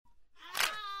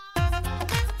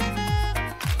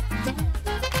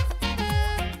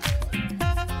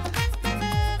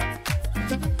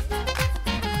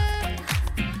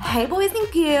Hey boys and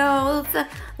girls,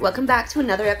 welcome back to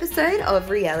another episode of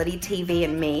Reality TV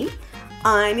and Me.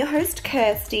 I'm your host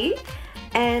Kirsty,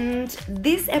 and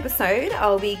this episode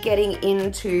I'll be getting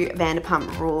into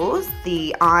Vanderpump Rules,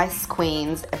 the Ice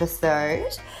Queens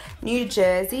episode, New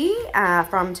Jersey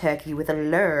from Turkey with a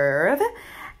Love,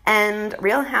 and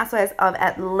Real Housewives of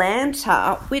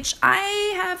Atlanta, which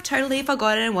I have totally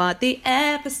forgotten what the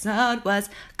episode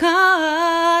was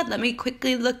called. Let me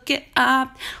quickly look it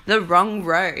up. The Wrong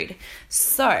Road.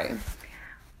 So,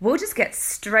 we'll just get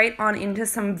straight on into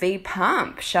some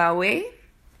V-Pump, shall we?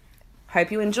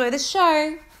 Hope you enjoy the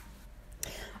show.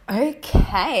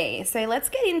 Okay, so let's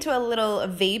get into a little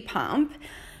V-Pump.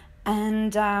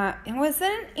 And it was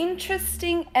an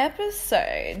interesting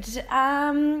episode.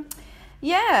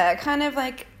 Yeah, kind of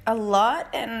like a lot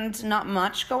and not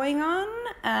much going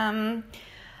on.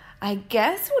 I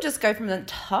guess we'll just go from the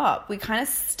top. We kind of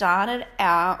started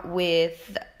out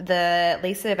with the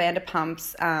Lisa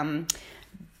Vanderpump's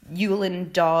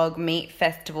Yulin Dog Meat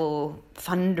Festival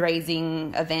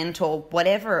fundraising event or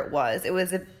whatever it was. It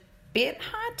was a bit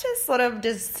hard to sort of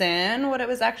discern what it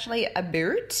was actually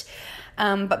about.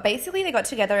 But basically they got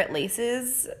together at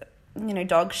Lisa's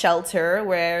dog shelter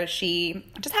where she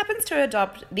just happens to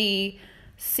adopt the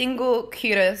single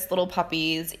cutest little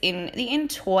puppies in the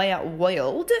entire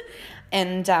world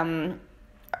and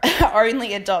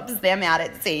only adopts them out,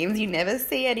 it seems. You never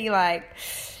see any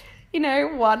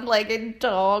one-legged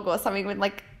dog or something with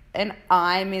an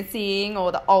eye missing,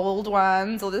 or the old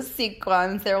ones or the sick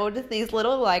ones. They're all just these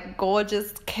little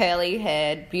gorgeous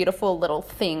curly-haired beautiful little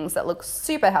things that look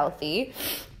super healthy,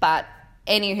 but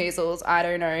any hoozles, I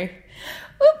don't know.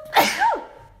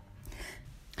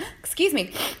 Excuse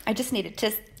me. I just needed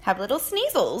to have little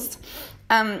sneezels.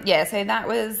 So that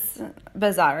was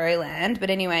Bizarro Land.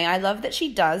 But anyway, I love that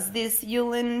she does this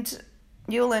Yulin,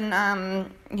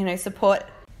 support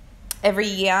every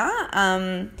year.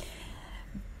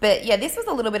 But yeah, this was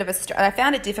a little bit of I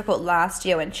found it difficult last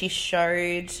year when she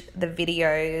showed the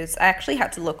videos. I actually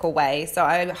had to look away. So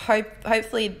I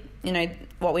hopefully,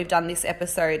 what we've done this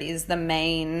episode is the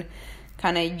main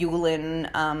kind of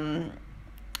Yulin,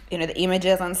 the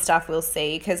images and stuff we'll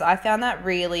see, because I found that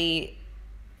really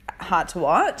hard to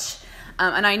watch.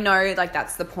 And I know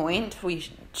that's the point. We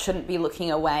shouldn't be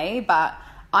looking away, but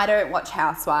I don't watch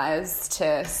Housewives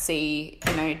to see,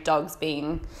 dogs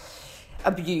being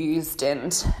abused,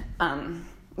 and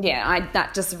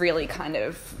that just really kind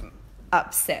of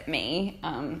upset me.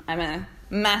 I'm a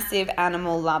massive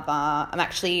animal lover.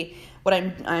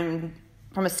 I'm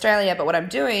from Australia, but what I'm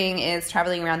doing is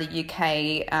traveling around the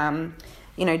UK,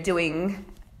 doing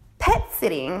pet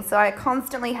sitting. So I've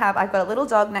got a little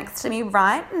dog next to me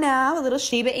right now, a little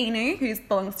Shiba Inu who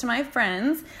belongs to my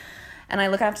friends, and I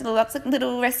look after lots of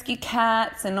little rescue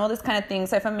cats and all this kind of thing.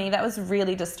 So for me, that was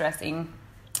really distressing.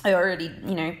 I already,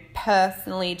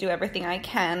 personally do everything I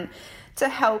can to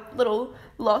help little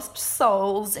lost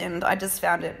souls, and I just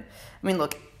found it,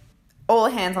 all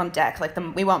hands on deck.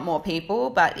 We want more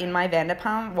people, but in my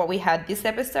Vanderpump, what we had this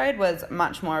episode was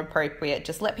much more appropriate.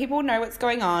 Just let people know what's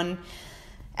going on,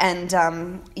 and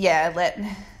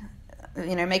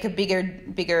make a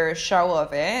bigger show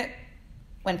of it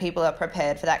when people are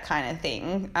prepared for that kind of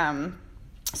thing.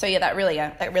 That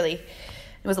really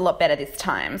it was a lot better this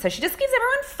time. So she just gives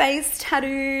everyone face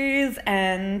tattoos,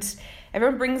 and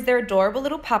everyone brings their adorable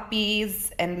little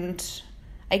puppies, and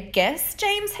I guess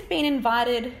James had been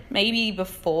invited maybe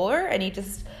before, and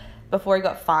before he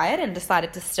got fired, and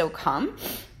decided to still come,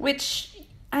 which,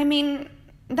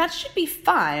 that should be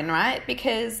fine, right?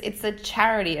 Because it's a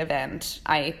charity event,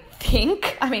 I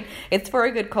think. It's for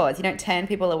a good cause. You don't turn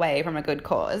people away from a good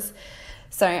cause.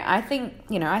 So I think,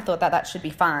 I thought that should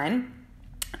be fine.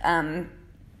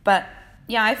 But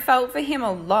yeah, I felt for him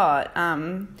a lot.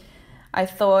 I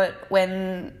thought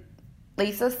when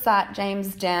Lisa sat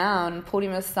James down, pulled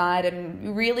him aside,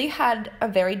 and really had a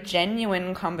very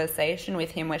genuine conversation with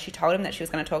him where she told him that she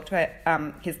was going to talk to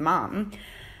his mum,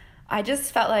 I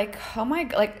just felt oh my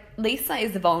God, Lisa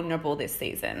is vulnerable this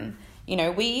season.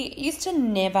 We used to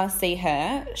never see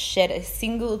her shed a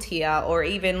single tear or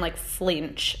even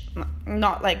flinch,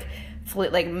 not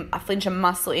flinch a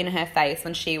muscle in her face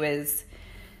when she was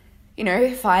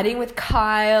fighting with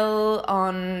Kyle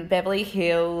on Beverly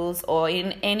Hills or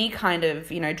in any kind of,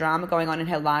 drama going on in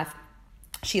her life.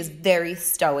 She is very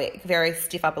stoic, very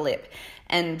stiff upper lip.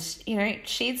 And,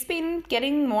 she's been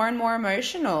getting more and more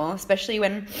emotional, especially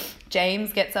when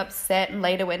James gets upset, and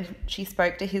later when she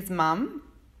spoke to his mum.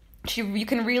 You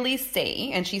can really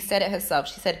see, and she said it herself,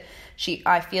 she said,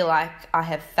 I feel like I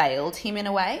have failed him in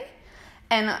a way.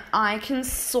 And I can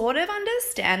sort of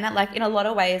understand that, like, in a lot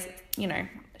of ways, you know,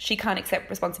 she can't accept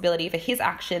responsibility for his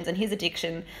actions and his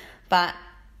addiction. But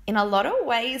in a lot of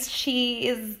ways,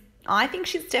 I think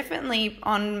she's definitely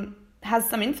has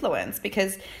some influence,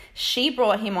 because she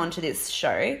brought him onto this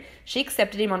show. She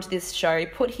accepted him onto this show,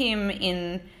 put him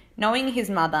in, knowing his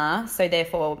mother, so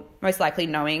therefore most likely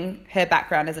knowing her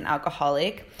background as an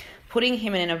alcoholic, putting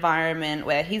him in an environment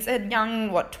where he's a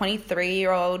young,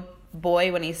 23-year-old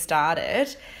boy when he started,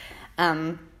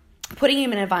 putting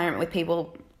him in an environment with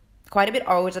people quite a bit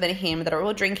older than him that are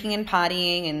all drinking and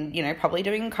partying and, you know, probably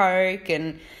doing coke,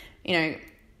 and, you know,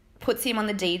 puts him on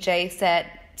the DJ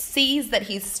set, sees that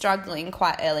he's struggling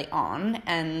quite early on,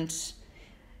 and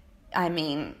I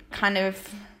mean, kind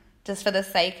of just for the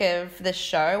sake of the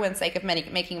show and sake of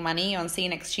making money on See You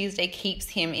Next Tuesday, keeps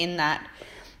him in that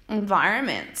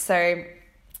environment. So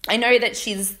I know that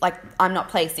she's like, I'm not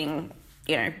placing,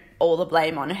 you know, all the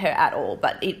blame on her at all,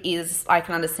 but it is, I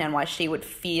can understand why she would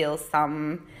feel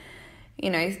some, you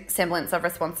know, semblance of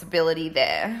responsibility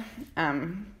there.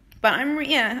 But I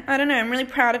don't know, I'm really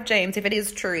proud of James if it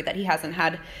is true that he hasn't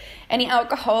had any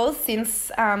alcohol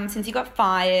since he got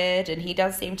fired, and he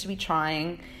does seem to be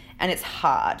trying, and it's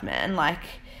hard, man. Like,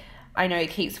 I know he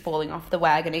keeps falling off the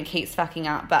wagon and keeps fucking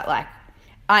up, but like,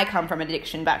 I come from an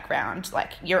addiction background.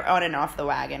 Like, you're on and off the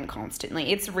wagon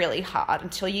constantly. It's really hard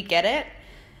until you get it,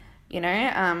 you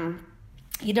know,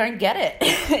 you don't get it.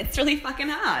 It's really fucking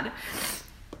hard.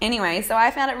 Anyway, so I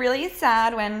found it really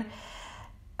sad when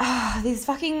these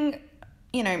fucking,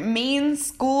 you know, mean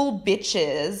school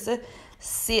bitches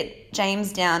sit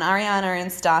James down, Ariana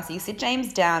and Stassi sit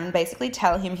James down and basically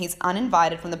tell him he's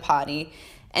uninvited from the party.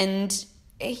 And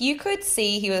you could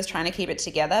see he was trying to keep it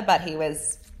together, but he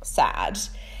was sad.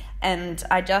 And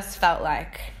I just felt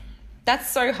like, that's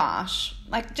so harsh.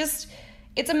 Like, just,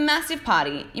 it's a massive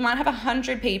party. You might have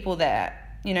 100 people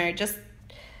there, you know, just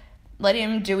let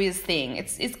him do his thing.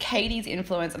 It's Katie's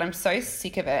influence, and I'm so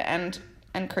sick of it.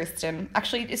 And Kristen.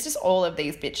 Actually, it's just all of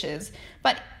these bitches.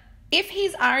 But if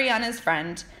he's Ariana's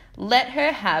friend, let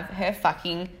her have her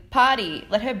fucking party.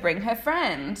 Let her bring her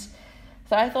friend.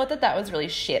 So I thought that was really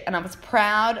shit. And I was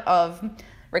proud of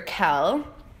Raquel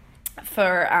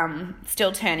for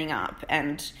still turning up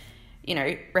and, you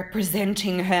know,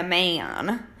 representing her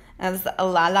man, as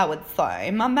Lala would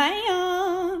say, my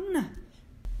man.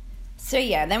 So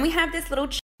yeah, then we have this little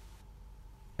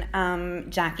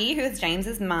Jackie, who is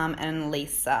James's mum, and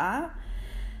Lisa,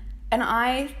 and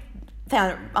I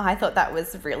thought that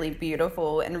was really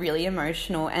beautiful and really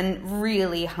emotional and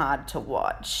really hard to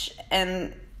watch.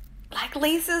 And like,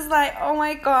 Lisa's like, oh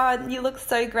my god, you look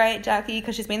so great, Jackie,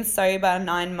 because she's been sober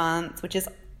 9 months, which is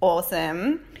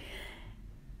awesome.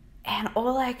 And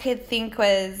all I could think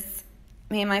was,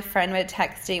 me and my friend were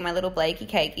texting, my little Blakey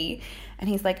Cakey, and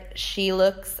he's like, she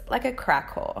looks like a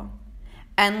crack whore.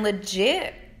 And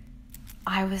legit,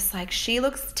 I was like, she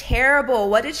looks terrible.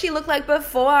 What did she look like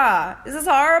before? This is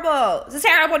horrible. This is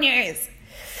terrible news.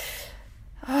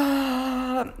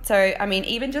 So, I mean,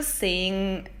 even just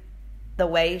seeing the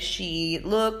way she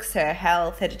looks, her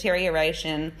health, her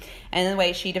deterioration, and the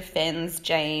way she defends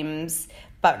James,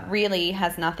 but really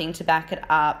has nothing to back it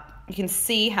up. You can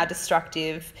see how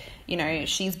destructive, you know,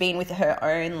 she's been with her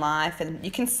own life, and you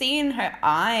can see in her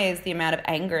eyes the amount of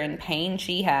anger and pain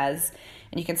she has.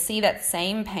 And you can see that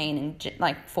same pain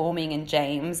forming in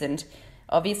James, and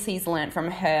obviously he's learnt from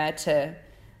her to,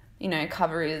 you know,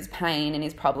 cover his pain and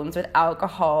his problems with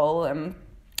alcohol. And,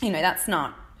 you know,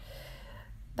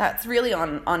 that's really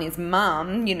on his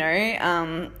mum, you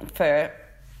know, for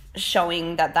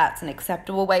showing that that's an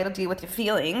acceptable way to deal with your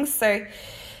feelings. So,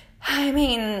 I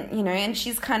mean, you know, and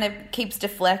she's kind of keeps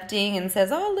deflecting and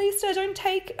says, oh, Lisa, don't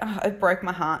take... Oh, it broke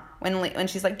my heart when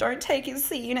she's like, don't take his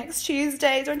See You Next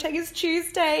Tuesdays, don't take his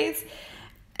Tuesdays.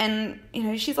 And, you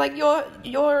know, she's like,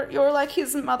 you're like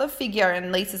his mother figure.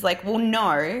 And Lisa's like, well,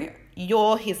 no,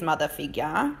 you're his mother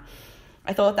figure.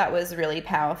 I thought that was really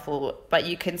powerful, but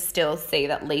you can still see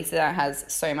that Lisa has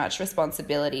so much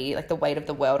responsibility, like the weight of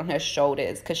the world on her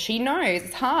shoulders, because she knows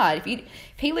it's hard. If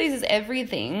he loses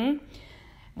everything...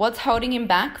 What's holding him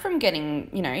back from getting,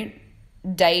 you know,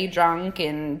 day drunk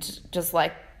and just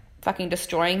like fucking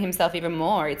destroying himself even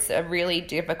more? It's a really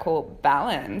difficult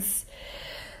balance.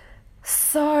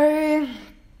 So,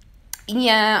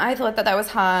 yeah, I thought that was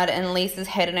hard, and Lisa's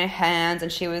head in her hands, and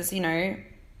she was, you know,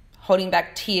 holding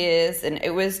back tears, and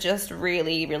it was just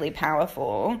really, really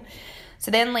powerful. So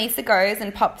then Lisa goes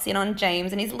and pops in on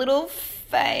James, and his little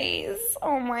face,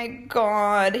 oh my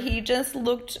God, he just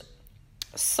looked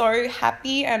so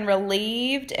happy and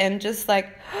relieved and just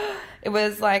like, It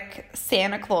was like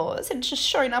Santa Claus had just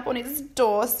shown up on his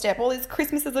doorstep. All his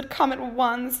Christmases had come at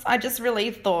once. I just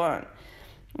really thought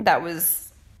that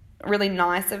was really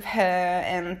nice of her,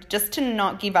 and just to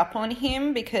not give up on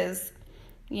him, because,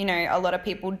 you know, a lot of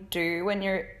people do when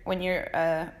you're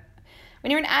an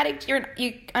addict. You're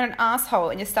an asshole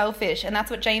and you're selfish, and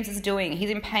that's what James is doing. He's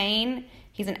in pain.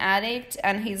 He's an addict,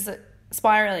 and he's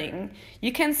spiraling.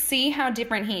 You can see how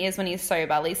different he is when he's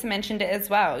sober. Lisa mentioned it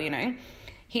as well, you know.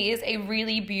 He is a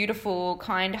really beautiful,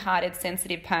 kind-hearted,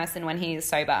 sensitive person when he is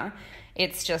sober.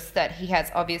 It's just that he has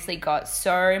obviously got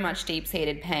so much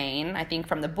deep-seated pain, I think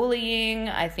from the bullying,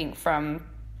 I think from,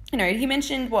 you know, he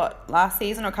mentioned, last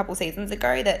season or a couple seasons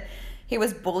ago, that he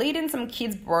was bullied and some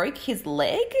kids broke his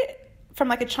leg from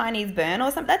like a Chinese burn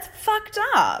or something. That's fucked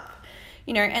up,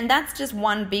 you know, and that's just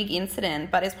one big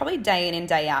incident, but it's probably day in and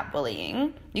day out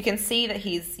bullying. You can see that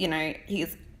he's, you know, he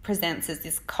presents as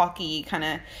this cocky kind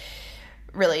of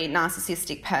really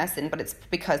narcissistic person, but it's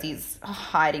because he's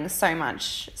hiding so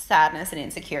much sadness and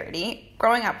insecurity.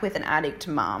 Growing up with an addict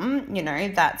mum, you know,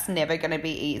 that's never going to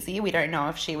be easy. We don't know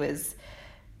if she was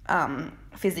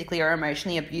physically or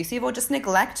emotionally abusive or just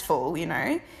neglectful, you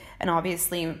know, and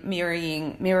obviously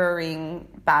mirroring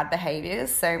bad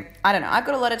behaviours. So I don't know. I've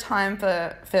got a lot of time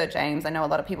for James. I know a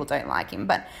lot of people don't like him,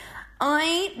 but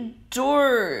I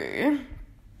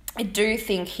do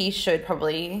think he should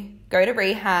probably go to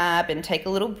rehab and take a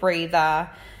little breather,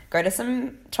 go to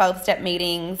some 12-step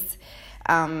meetings.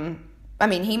 I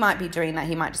mean, he might be doing that.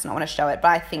 He might just not want to show it, but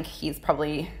I think he's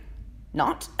probably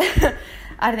not.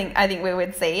 I think we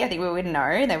would see. I think we would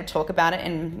know. They would talk about it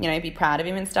and, you know, be proud of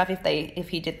him and stuff if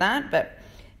he did that. But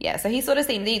yeah, so he sort of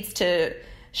needs to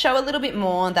show a little bit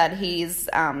more that he's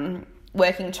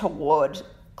working toward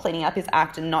cleaning up his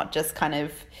act and not just kind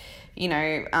of, you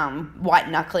know, white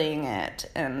knuckling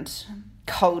it and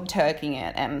cold turking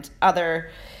it and other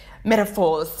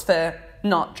metaphors for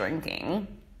not drinking.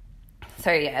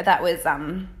 So yeah, it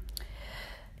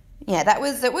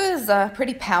was a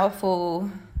pretty powerful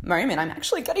moment. I'm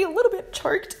actually getting a little bit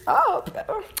choked up.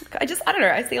 I don't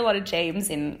know. I see a lot of James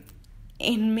in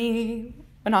me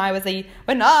when I was a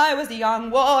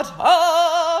young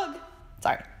warthog.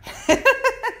 Sorry.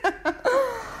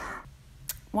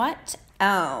 What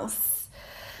else?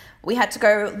 We had to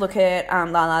go look at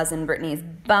Lala's and Brittany's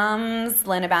bums,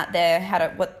 learn about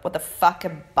what the fuck a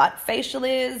butt facial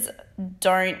is.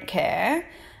 Don't care.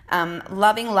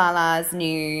 Loving Lala's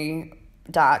new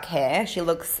dark hair. She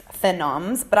looks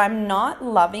phenoms, but I'm not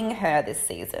loving her this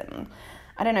season.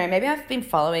 I don't know, maybe I've been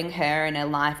following her and her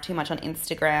life too much on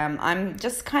Instagram. I'm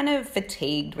just kind of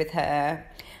fatigued with her.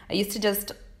 I used to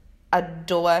just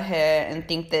adore her and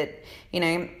think that, you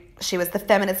know, she was the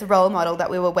feminist role model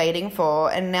that we were waiting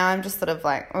for, and now I'm just sort of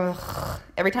like, ugh.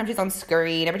 Every time she's on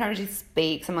screen, every time she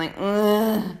speaks, I'm like,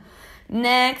 ugh.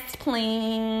 Next,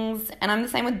 please. And I'm the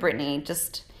same with Brittany.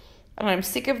 Just, I don't know, I'm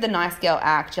sick of the nice girl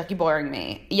act. You're boring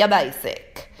me. You're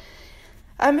basic.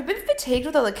 I'm a bit fatigued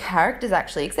with all the characters,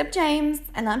 actually, except James.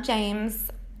 I love James.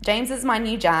 James is my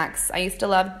new Jax. I used to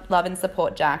love and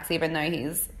support Jax, even though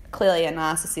he's clearly a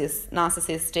narcissistic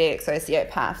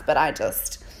sociopath, but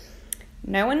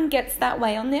no one gets that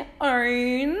way on their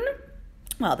own.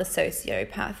 Well, the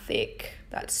sociopathic,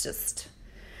 that's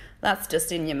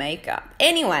just in your makeup.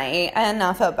 Anyway,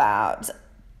 enough about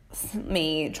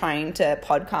me trying to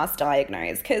podcast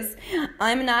diagnose, because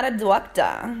I'm not a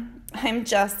doctor. I'm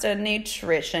just a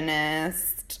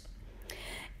nutritionist.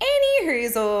 Any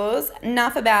hoozles,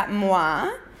 enough about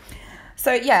moi.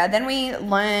 So yeah, then we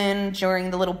learn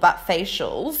during the little butt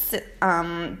facials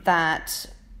that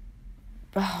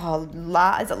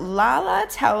Lala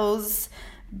tells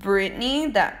Brittany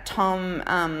that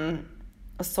Tom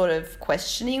was sort of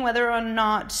questioning whether or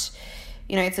not,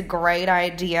 you know, it's a great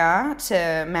idea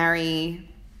to marry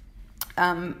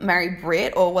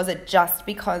Britt, or was it just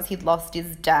because he'd lost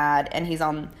his dad and he's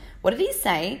on, what did he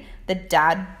say, the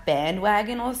dad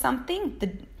bandwagon or something?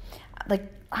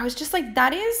 I was just like,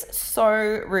 that is so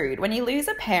rude. When you lose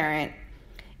a parent,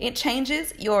 it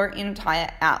changes your entire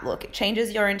outlook. It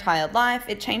changes your entire life.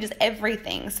 It changes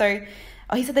everything. So,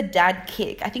 he said the dad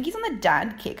kick. I think he's on the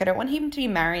dad kick. I don't want him to be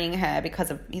marrying her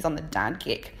because he's on the dad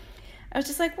kick. I was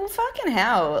just like, well, fucking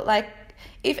hell. Like,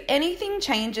 if anything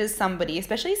changes somebody,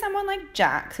 especially someone like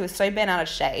Jax, who is so bent out of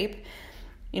shape,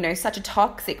 you know, such a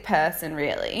toxic person,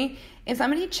 really, if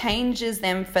somebody changes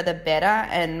them for the better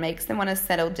and makes them want to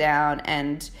settle down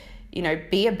and, you know,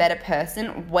 be a better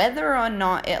person, whether or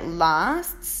not it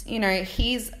lasts, you know,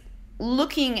 he's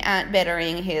looking at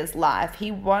bettering his life.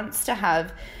 He wants to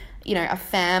have, you know, a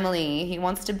family. He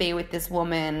wants to be with this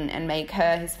woman and make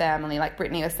her his family, like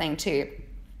Brittany was saying too.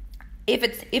 If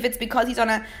it's because he's on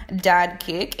a dad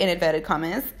kick, in inverted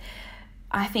commas,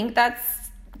 I think that's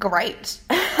great.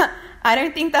 I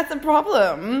don't think that's a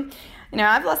problem. You know,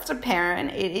 I've lost a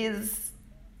parent. It is,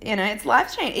 you know, it's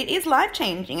life-changing. It is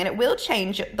life-changing, and it will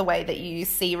change the way that you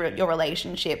see your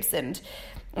relationships and,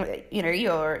 you know,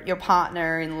 your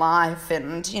partner in life.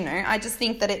 And, you know, I just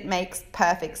think that it makes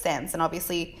perfect sense. And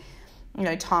obviously, you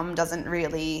know, Tom doesn't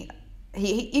really...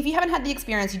 if you haven't had the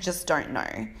experience, you just don't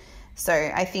know. So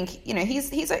I think, you know,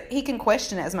 he can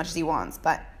question it as much as he wants,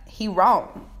 but he's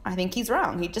wrong. I think he's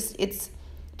wrong. It's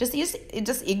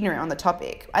just ignorant on the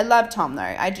topic. I love Tom though.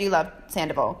 I do love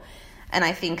Sandoval, and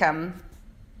I think you know,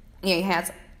 he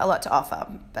has a lot to offer.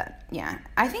 But yeah,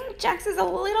 I think Jax is a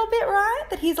little bit right,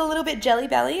 that he's a little bit jelly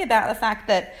belly about the fact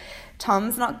that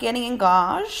Tom's not getting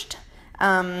engaged.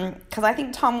 Because I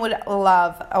think Tom would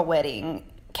love a wedding.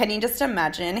 Can you just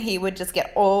imagine? He would just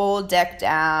get all decked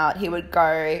out. He would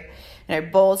go, you know,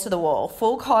 balls to the wall,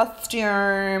 full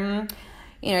costume,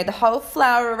 you know, the whole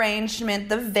flower arrangement,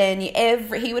 the venue,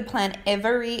 he would plan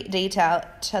every detail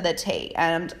to the T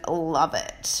and love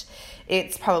it.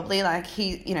 It's probably like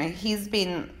he's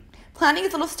been planning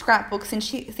his little scrapbook since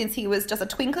he was just a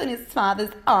twinkle in his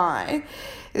father's eye,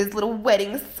 his little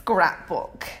wedding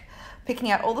scrapbook, picking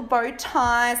out all the bow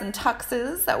ties and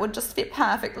tuxes that would just fit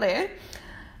perfectly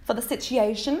for the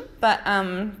situation. But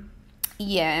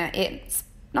yeah, it's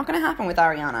not going to happen with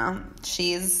Ariana.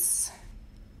 She's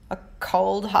a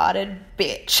cold-hearted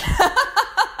bitch.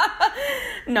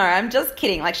 No, I'm just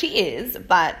kidding. Like, she is,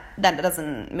 but that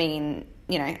doesn't mean,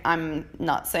 you know, I'm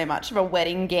not so much of a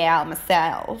wedding gal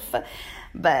myself.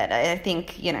 But I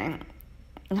think, you know,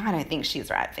 I don't think she's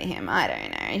right for him. I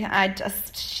don't know.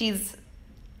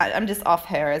 I'm just off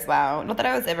her as well. Not that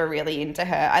I was ever really into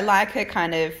her. I like her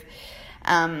kind of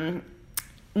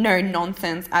no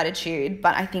nonsense attitude,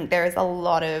 but I think there is a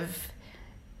lot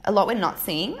we're not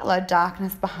seeing, a lot of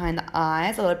darkness behind the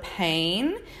eyes, a lot of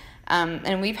pain,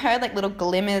 and we've heard like little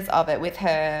glimmers of it with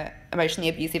her emotionally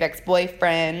abusive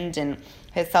ex-boyfriend and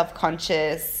her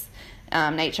self-conscious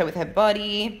nature with her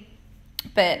body.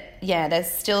 But yeah, there's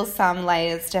still some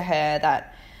layers to her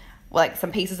that, like,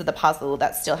 some pieces of the puzzle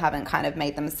that still haven't kind of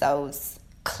made themselves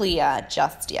clear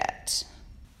just yet.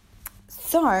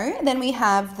 So then we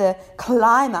have the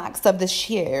climax of the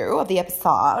show, of the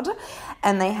episode,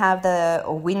 and they have the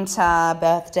winter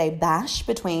birthday bash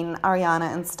between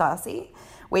Ariana and Stassi,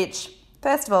 which,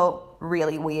 first of all,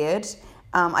 really weird.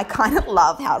 I kind of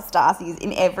love how Stassi's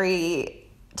in every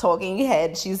talking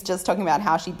head, she's just talking about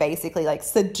how she basically like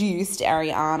seduced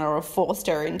Ariana or forced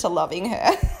her into loving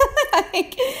her.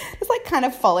 Like, just like kind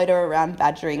of followed her around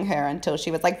badgering her until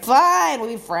she was like, fine, we'll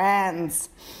be friends.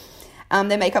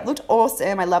 Their makeup looked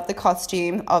awesome. I loved the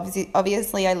costume.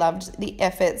 Obviously, I loved the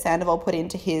effort Sandoval put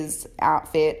into his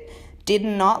outfit. Did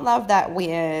not love that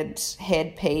weird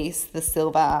headpiece, the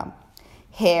silver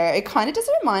hair. It kind of just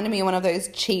reminded me of one of those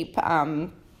cheap,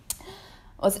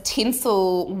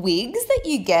 tinsel wigs that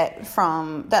you get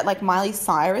from, that like Miley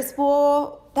Cyrus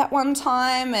wore that one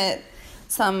time at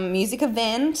some music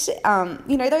event.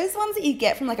 You know, those ones that you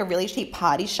get from like a really cheap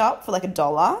party shop for like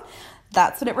 $1.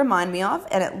 That's what it reminded me of,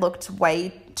 and it looked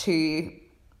way too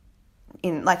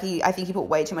I think he put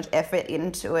way too much effort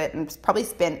into it and probably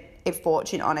spent a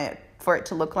fortune on it for it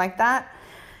to look like that.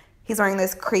 He's wearing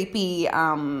those creepy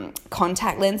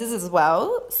contact lenses as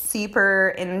well, super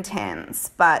intense.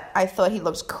 But I thought he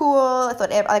looked cool.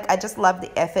 I just loved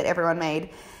the effort everyone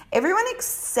made. Everyone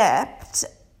except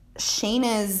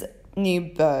Sheena's new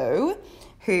beau,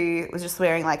 who was just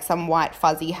wearing like some white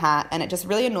fuzzy hat, and it just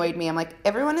really annoyed me. I'm like,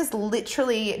 everyone is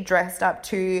literally dressed up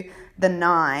to the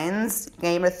nines,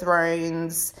 Game of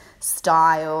Thrones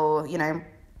style, you know,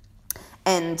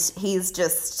 and he's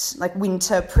just like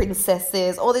winter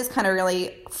princesses, all this kind of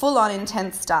really full-on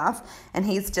intense stuff, and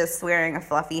he's just wearing a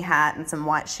fluffy hat and some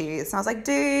white shoes. And I was like,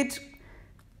 dude,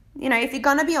 you know, if you're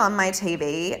gonna be on my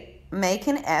TV, make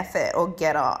an effort or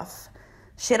get off.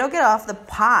 Shit or get off the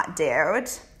pot,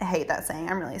 dude. I hate that saying.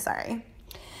 I'm really sorry.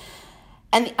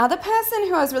 And the other person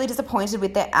who I was really disappointed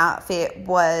with their outfit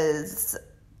was,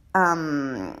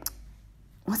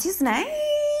 what's his name?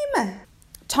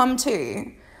 Tom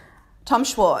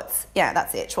Schwartz. Yeah,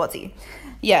 that's it, Schwartzy.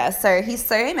 Yeah, so he's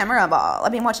so memorable.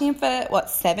 I've been watching him for,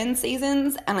 7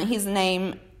 seasons? And like his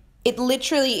name, it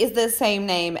literally is the same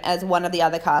name as one of the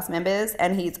other cast members,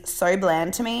 and he's so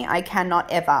bland to me, I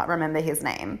cannot ever remember his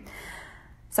name.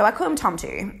 So I call him Tom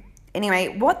too.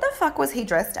 Anyway, what the fuck was he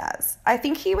dressed as? I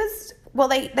think he was... Well,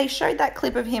 they showed that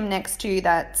clip of him next to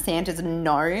that Santa's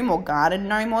gnome or garden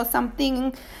gnome or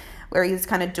something, where he was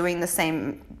kind of doing the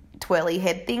same twirly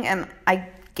head thing, and I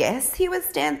guess he was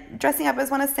dressing up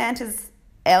as one of Santa's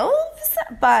elves,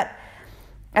 but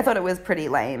I thought it was pretty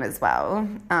lame as well.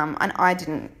 And I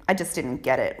just didn't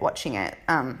get it watching it.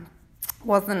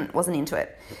 Wasn't into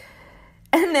it.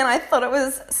 And then I thought it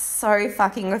was so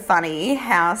fucking funny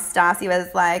how Stacy was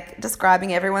like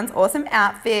describing everyone's awesome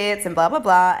outfits and blah, blah,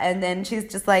 blah. And then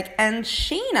she's just like, and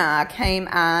Sheena came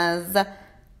as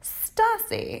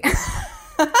Stacy.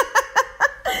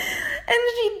 And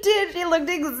she did. She looked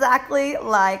exactly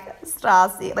like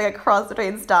Stacy, like a cross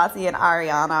between Stacy and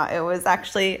Ariana. It was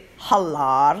actually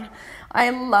hilar.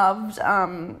 I loved,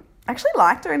 actually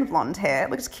liked her in blonde hair. It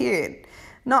looked cute.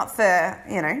 Not for,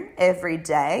 every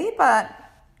day, but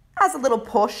as a little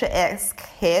Portia-esque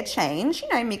hair change,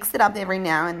 mix it up every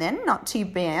now and then. Not too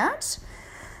bad.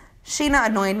 Sheena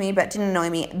annoyed me, but didn't annoy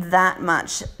me that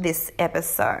much this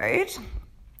episode.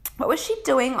 What was she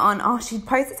doing she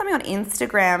posted something on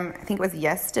Instagram, I think it was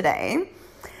yesterday,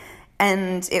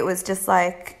 and it was just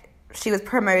like she was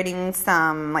promoting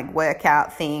some like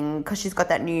workout thing because she's got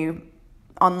that new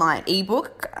online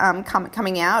ebook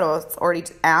coming out, or it's already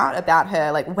out, about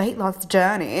her like weight loss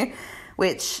journey,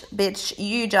 which, bitch,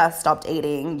 you just stopped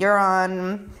eating. You're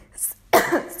on,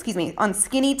 on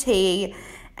skinny tea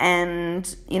and,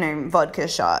 vodka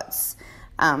shots.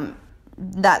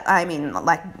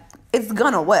 It's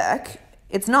gonna work.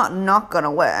 It's not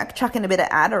gonna work. Chuck in a bit of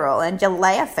Adderall and you're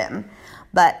laughing.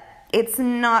 But it's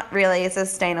not really a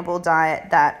sustainable diet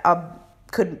that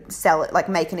could sell it, like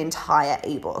make an entire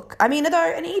ebook. I mean,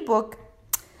 though an ebook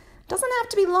doesn't have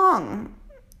to be long.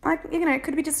 Like, it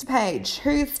could be just a page.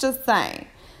 Who's to say?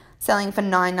 Selling for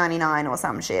 $9.99 or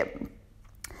some shit.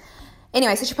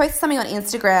 Anyway, so she posted something on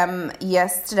Instagram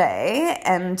yesterday,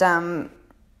 and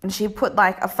she put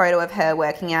like a photo of her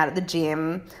working out at the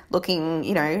gym, looking,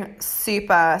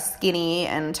 super skinny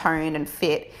and toned and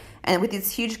fit, and with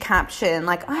this huge caption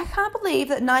like, I can't believe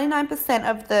that 99%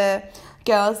 of the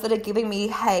girls that are giving me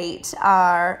hate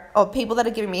or people that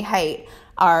are giving me hate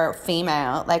are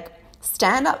female. Like,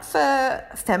 stand up for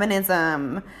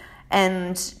feminism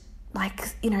and,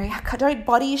 don't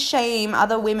body shame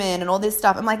other women and all this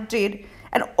stuff. I'm like, dude,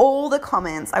 and all the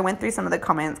comments, I went through some of the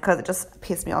comments because it just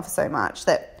pissed me off so much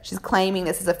that she's claiming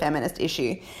this is a feminist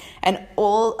issue. And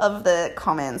all of the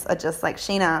comments are just like,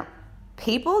 Sheena,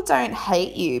 people don't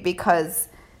hate you because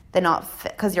they're not,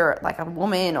 because you're like a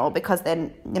woman, or because they're,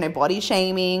 body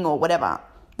shaming or whatever.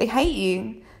 They hate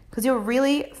you because you're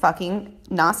really fucking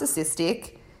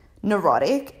narcissistic,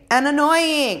 neurotic, and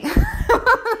annoying.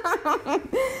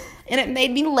 And it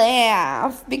made me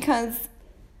laugh because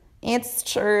it's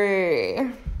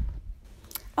true.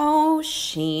 Oh,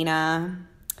 Sheena.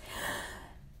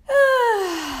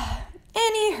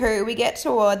 Anywho, we get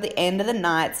toward the end of the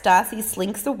night. Stacy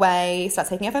slinks away, starts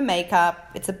taking off her makeup.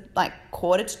 It's like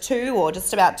 1:45 or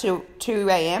just about 2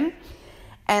 a.m.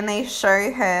 And they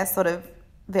show her sort of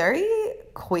very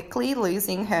quickly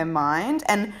losing her mind.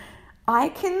 And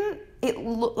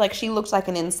she looks like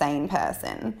an insane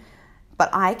person. But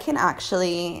I can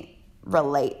actually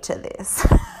relate to this.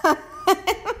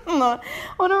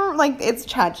 It's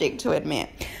tragic to admit.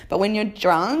 But when you're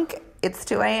drunk, it's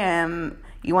 2 a.m.,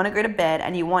 you want to go to bed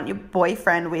and you want your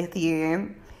boyfriend with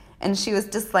you. And she was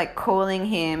just like calling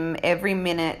him every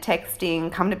minute,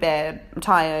 texting, come to bed, I'm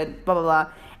tired, blah, blah,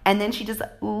 blah. And then she just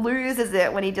loses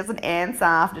it when he doesn't answer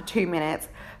after 2 minutes,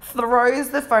 throws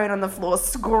the phone on the floor,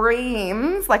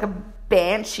 screams like a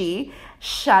banshee,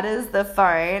 shutters the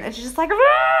phone, and she's just like,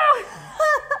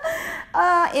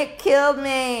 it killed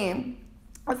me.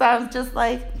 So I was just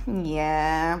like,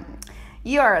 yeah,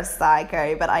 you're a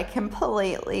psycho, but I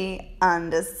completely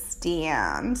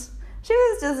understand. She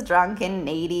was just drunk and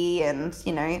needy and,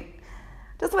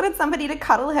 just wanted somebody to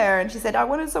cuddle her. And she said, I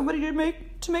wanted somebody to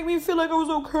make me feel like I was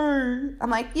okay. I'm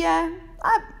like, yeah,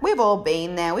 we've all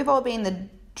been there. We've all been the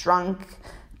drunk,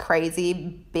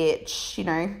 crazy bitch,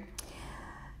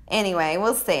 Anyway,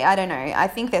 we'll see. I don't know. I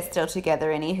think they're still together,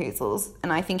 any hoozles.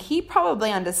 And I think he probably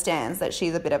understands that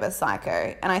she's a bit of a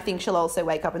psycho. And I think she'll also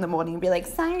wake up in the morning and be like,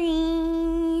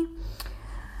 sorry.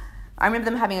 I remember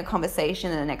them having a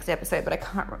conversation in the next episode,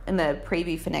 in the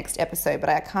preview for next episode, but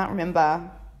I can't remember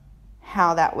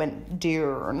how that went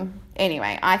down.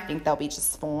 Anyway, I think they'll be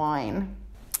just fine.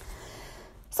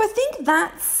 So I think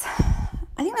that's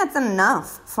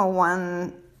enough for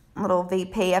one little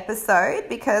VP episode,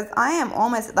 because I am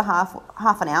almost at the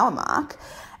half an hour mark.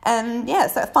 And yeah,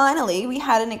 so finally we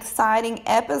had an exciting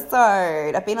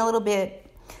episode. I've been a little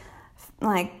bit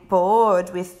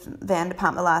bored with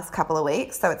Vanderpump the last couple of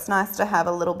weeks, so it's nice to have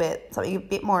something a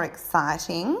bit more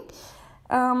exciting.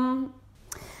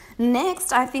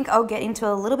 Next, I think I'll get into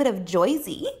a little bit of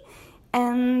Joyzy,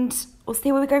 and we'll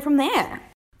see where we go from there.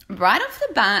 Right off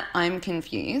the bat, I'm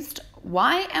confused.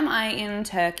 why am I in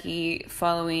Turkey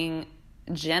following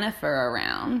Jennifer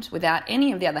around without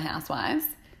any of the other housewives?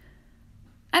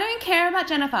 I don't care about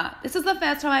Jennifer. This is the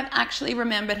first time I've actually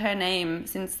remembered her name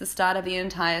since the start of the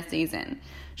entire season.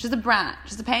 She's a brat.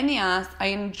 She's a pain in the ass. I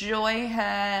enjoy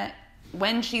her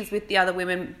when she's with the other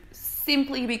women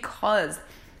simply because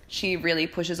she really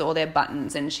pushes all their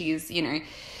buttons, and she's, you know,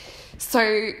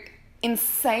 so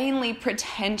insanely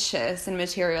pretentious and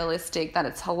materialistic that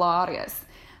it's hilarious.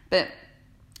 But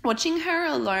watching her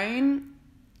alone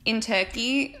in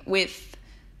Turkey with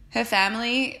her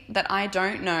family that I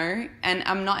don't know and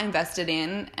I'm not invested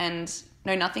in and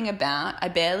know nothing about, I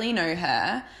barely know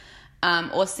her,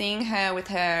 or seeing her with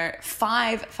her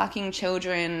 5 fucking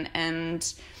children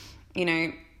and, you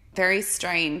know, very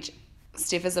strange,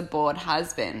 stiff as a board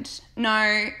husband.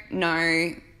 No,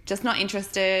 just not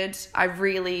interested. I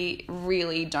really,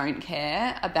 really don't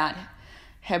care about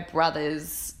her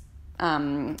brother's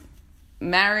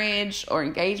marriage or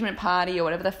engagement party or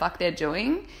whatever the fuck they're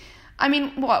doing. I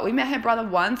mean, we met her brother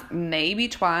once, maybe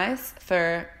twice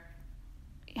for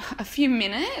a few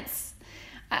minutes.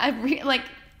 I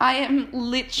am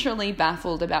literally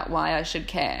baffled about why I should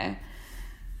care.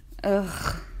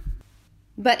 Ugh.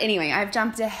 But anyway, I've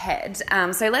jumped ahead.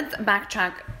 So let's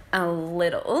backtrack a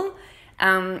little.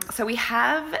 So we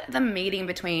have the meeting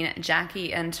between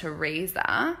Jackie and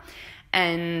Teresa,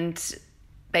 and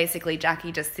basically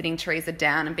Jackie just sitting Teresa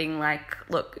down and being like,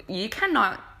 look, you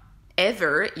cannot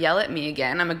ever yell at me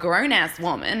again. I'm a grown-ass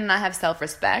woman and I have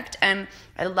self-respect, and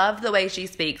I love the way she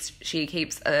speaks. She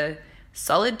keeps a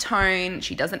solid tone.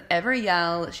 She doesn't ever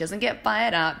yell. She doesn't get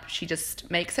fired up. She just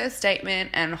makes her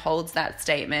statement and holds that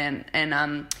statement, and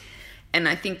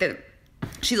I think that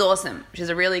she's awesome. She's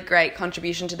a really great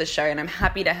contribution to the show, and I'm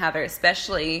happy to have her,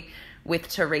 especially with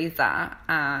Teresa.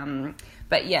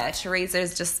 But yeah, Teresa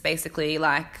is just basically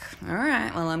like, all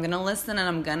right, well, I'm going to listen and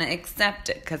I'm going to accept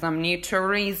it because I'm new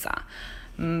Teresa.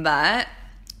 But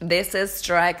this is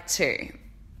strike 2.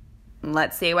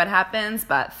 Let's see what happens,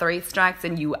 but 3 strikes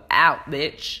and you out,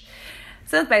 bitch.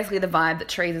 So that's basically the vibe that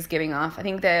Teresa's giving off. I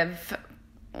think they've,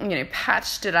 you know,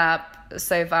 patched it up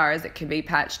so far as it can be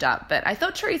patched up. But I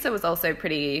thought Teresa was also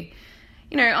pretty,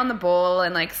 you know, on the ball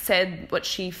and like said what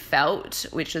she felt,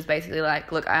 which was basically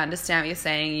like, look, I understand what you're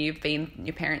saying. Your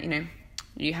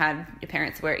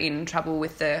parents were in trouble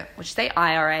with the, what you say,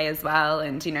 IRA as well.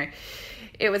 And, you know,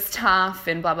 it was tough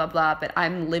and blah, blah, blah. But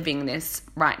I'm living this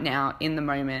right now in the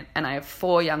moment. And I have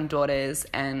 4 young daughters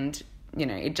and, you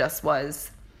know, it just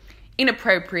was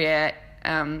inappropriate.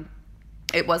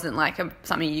 It wasn't like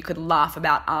something you could laugh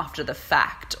about after the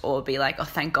fact or be like, oh,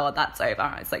 thank God that's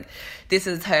over. It's like, this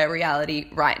is her reality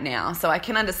right now. So I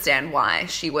can understand why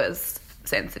she was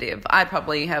sensitive. I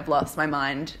probably have lost my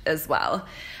mind as well.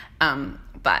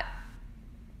 But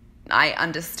I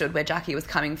understood where Jackie was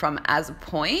coming from as a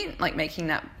point, like making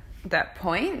that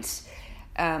point.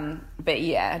 But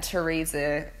yeah,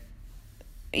 Teresa,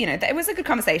 you know, it was a good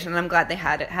conversation and I'm glad they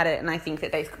had it. And I think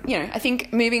that they, you know, I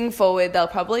think moving forward, they'll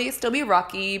probably still be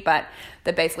rocky, but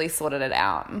they basically sorted it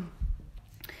out.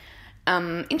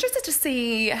 Interested to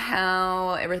see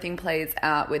how everything plays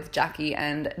out with Jackie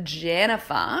and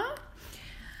Jennifer.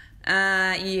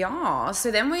 Yeah. So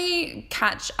then we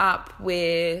catch up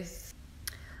with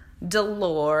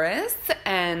Dolores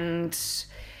and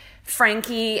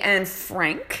Frankie and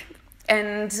Frank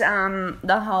and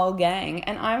the whole gang.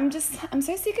 And I'm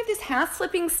so sick of this house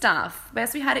flipping stuff.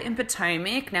 First we had it in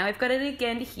Potomac, now we've got it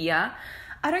again here.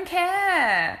 I don't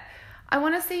care. I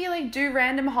want to see you like do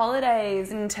random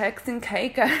holidays in Turks and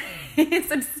Caicos.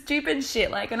 Some stupid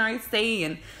shit like an OC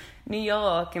in New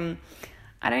York. And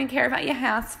I don't care about your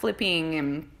house flipping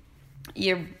and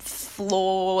your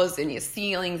floors and your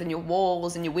ceilings and your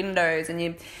walls and your windows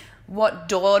and what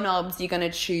doorknobs you're going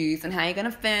to choose and how you're going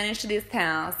to furnish this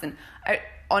house. And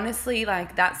honestly,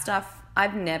 like that stuff,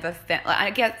 I've never felt, like, I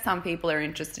get some people are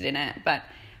interested in it, but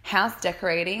house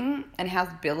decorating and house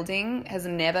building has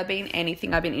never been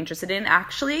anything I've been interested in.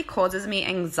 Actually causes me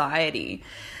anxiety.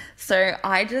 So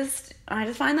I just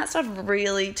find that stuff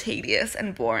really tedious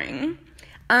and boring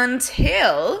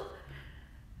until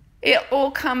it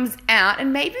all comes out.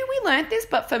 And maybe we learned this,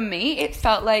 but for me, it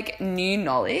felt like new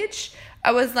knowledge.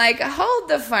 I was like, hold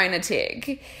the phone a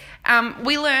tick.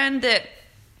 We learned that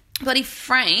bloody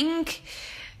Frank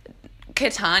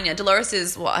Catania,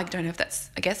 Dolores' well, I don't know if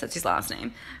I guess that's his last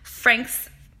name.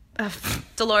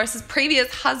 Dolores'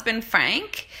 previous husband,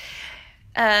 Frank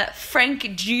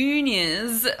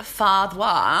Jr.'s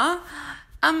father,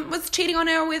 was cheating on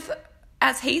her with,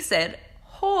 as he said,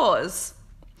 whores.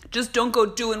 Just don't go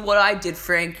doing what I did,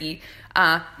 Frankie.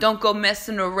 Don't go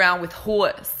messing around with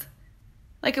whores.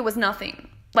 Like it was nothing.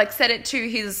 like said it to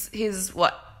his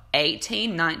what,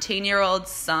 18, 19-year-old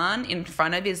son in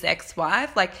front of his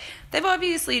ex-wife. Like, they've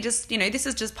obviously just, you know, this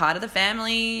is just part of the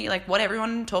family, like what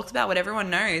everyone talks about, what everyone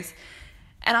knows.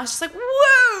 And I was just like,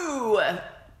 whoa!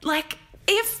 Like,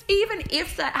 even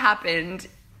if that happened,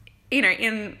 you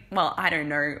know, well, I don't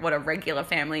know what a regular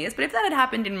family is, but if that had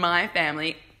happened in my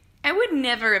family, I would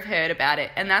never have heard about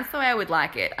it. And that's the way I would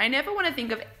like it. I never want to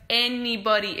think of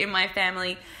anybody in my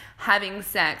family having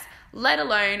sex, let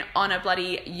alone on a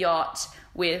bloody yacht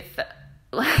with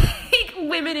like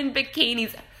women in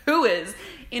bikinis, hooers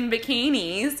in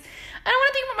bikinis. I don't want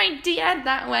to think about my dad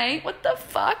that way. What the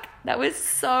fuck? That was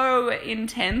so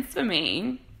intense for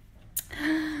me.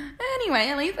 Anyway,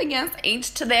 at least I guess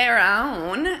each to their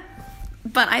own.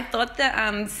 But I thought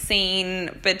the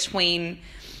scene between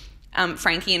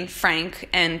Frankie and Frank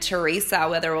and Teresa,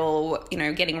 where they're all, you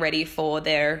know, getting ready for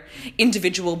their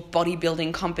individual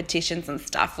bodybuilding competitions and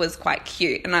stuff, was quite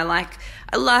cute. And I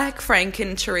like Frank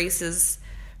and Teresa's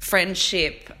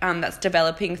friendship that's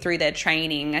developing through their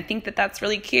training. I think that's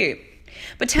really cute.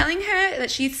 But telling her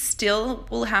that she still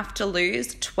will have to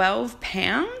lose 12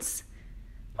 pounds?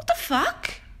 What the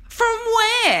fuck? From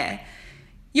where?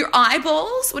 Your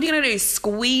eyeballs? What are you going to do?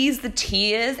 Squeeze the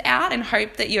tears out and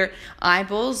hope that your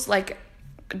eyeballs like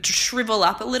shrivel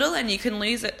up a little and you can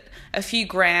lose a few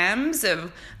grams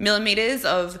of millimeters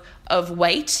of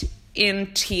weight in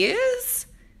tears?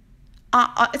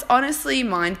 It's honestly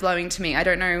mind-blowing to me. I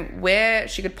don't know where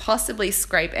she could possibly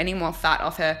scrape any more fat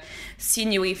off her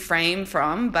sinewy frame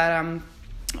from, but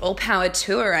all power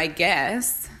to her, I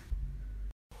guess.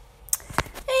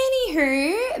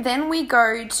 Anywho, then we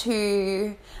go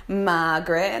to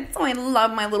Margaret. Oh, I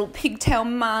love my little pigtail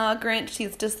Margaret.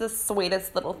 She's just the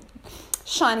sweetest little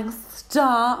shining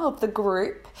star of the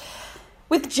group.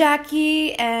 With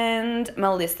Jackie and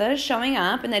Melissa showing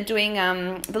up, and they're doing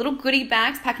the little goodie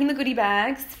bags, packing the goodie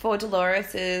bags for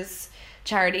Dolores's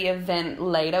charity event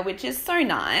later, which is so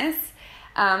nice.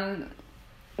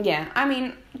 Yeah, I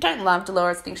mean, don't love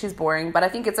Dolores, think she's boring, but I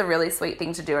think it's a really sweet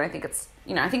thing to do, and I think it's,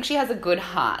 you know, I think she has a good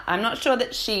heart. I'm not sure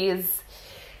that she is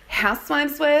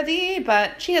Housewives worthy,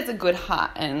 but she has a good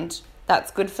heart, and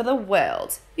that's good for the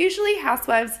world. Usually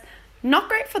Housewives, not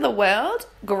great for the world,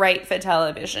 great for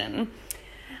television.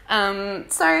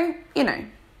 So, you know,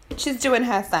 she's doing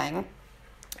her thing.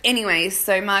 Anyway,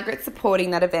 so Margaret's supporting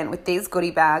that event with these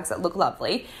goodie bags that look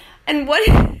lovely. And what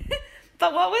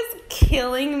was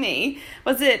killing me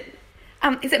was is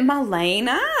it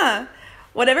Marlena?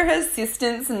 Whatever her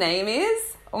assistant's name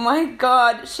is. Oh my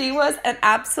God, she was an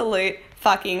absolute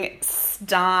fucking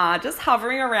star, just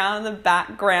hovering around in the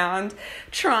background,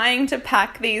 trying to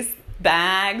pack these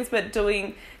bags, but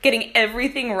getting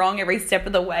everything wrong every step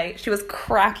of the way. She was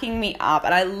cracking me up,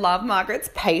 and I love Margaret's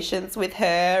patience with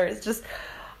her. It's just,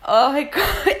 oh my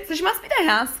God. So she must be the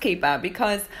housekeeper,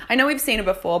 because I know we've seen her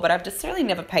before, but I've just really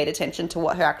never paid attention to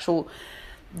what her actual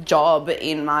job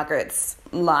in Margaret's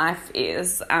life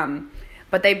is.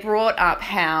 But they brought up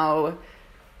how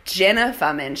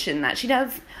Jennifer mentioned that she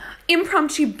does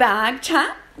impromptu bag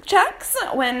checks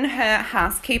when her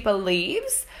housekeeper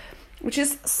leaves, which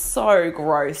is so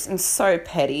gross and so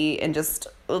petty and just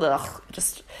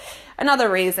another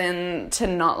reason to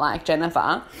not like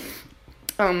Jennifer.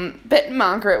 But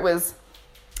Margaret was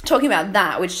talking about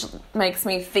that, which makes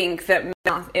me think that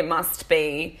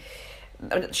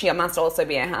she must also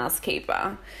be a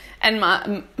housekeeper. And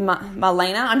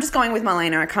Marlena, I'm just going with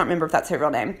Marlena, I can't remember if that's her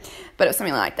real name, but it was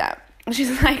something like that.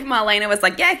 She's like, Marlena was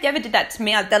like, yeah, if you ever did that to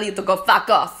me, I'll tell you to go fuck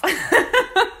off.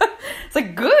 It's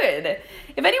like, good.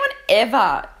 If anyone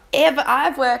ever,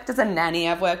 I've worked as a nanny,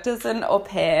 I've worked as an au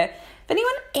pair. If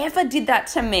anyone ever did that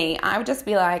to me, I would just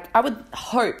be like, I would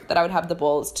hope that I would have the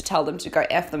balls to tell them to go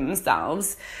F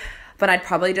themselves. But I'd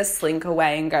probably just slink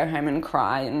away and go home and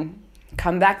cry and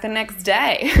come back the next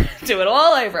day. Do it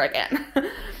all over again.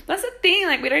 That's the thing,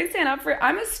 like, we don't stand up for it.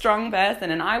 I'm a strong person,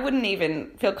 and I wouldn't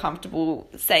even feel comfortable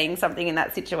saying something in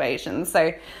that situation.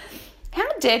 So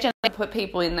how dare Jennifer put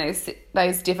people in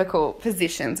those difficult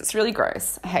positions? It's really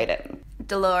gross. I hate it.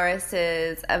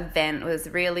 Dolores's event was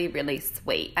really, really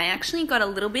sweet. I actually got a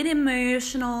little bit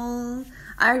emotional.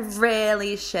 I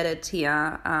rarely shed a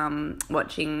tear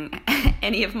watching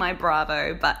any of my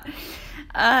Bravo, but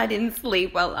I didn't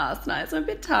sleep well last night, so I'm a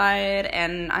bit tired,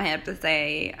 and I have to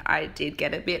say I did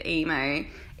get a bit emo.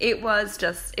 It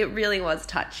really was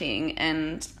touching,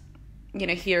 and, you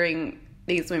know, hearing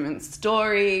these women's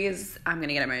stories, I'm going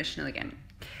to get emotional again.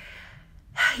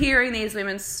 Hearing these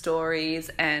women's stories,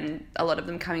 and a lot of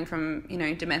them coming from, you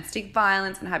know, domestic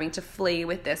violence and having to flee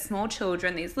with their small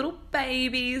children, these little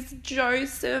babies,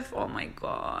 Joseph, oh my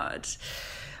God.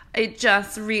 It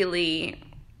just really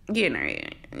you know,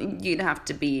 you'd have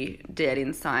to be dead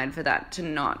inside for that to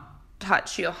not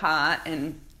touch your heart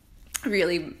and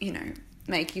really, you know,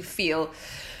 make you feel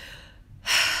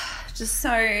just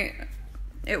so,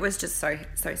 it was just so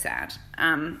sad.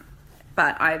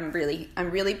 But I'm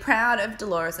really proud of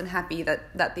Dolores and happy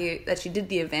that she did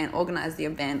the event, organised the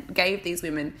event, gave these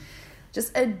women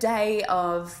just a day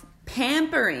of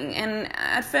pampering. And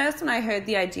at first when I heard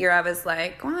the idea, I was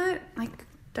like, what? Like,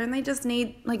 don't they just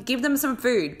need, like, give them some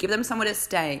food, give them somewhere to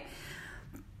stay.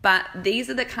 But these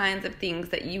are the kinds of things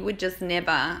that you would just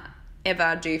never,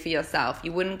 ever do for yourself.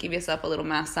 You wouldn't give yourself a little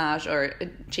massage or a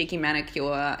cheeky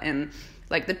manicure, and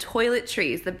like the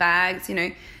toiletries, the bags, you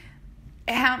know,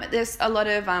 there's a lot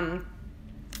of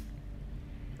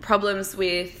problems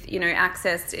with, you know,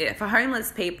 access to, for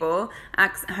homeless people,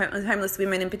 homeless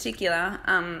women in particular,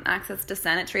 access to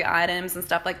sanitary items and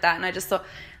stuff like that. And I just thought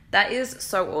that is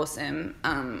so awesome.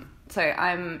 So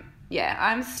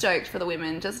I'm stoked for the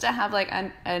women just to have like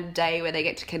a day where they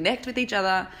get to connect with each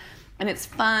other, and it's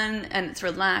fun and it's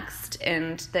relaxed,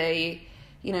 and they,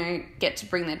 you know, get to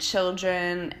bring their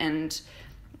children, and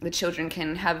the children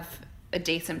can have a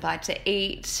decent bite to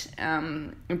eat.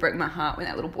 It broke my heart when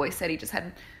that little boy said he just had,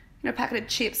 you know, a packet of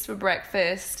chips for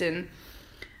breakfast. And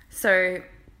so,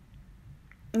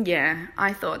 yeah,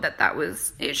 I thought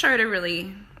it showed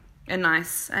a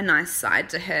nice side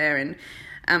to her. And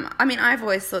I mean, I've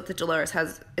always thought that Dolores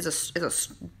is a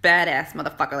badass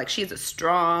motherfucker. Like, she's a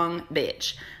strong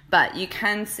bitch, but you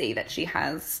can see that she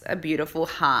has a beautiful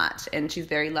heart and she's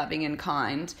very loving and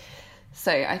kind.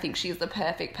 So I think she's the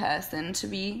perfect person to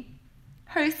be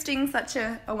hosting such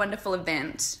a wonderful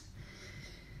event.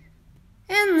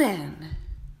 And then,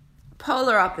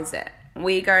 polar opposite,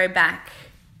 we go back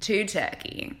to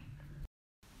Turkey.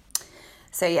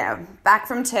 So yeah, back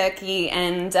from Turkey,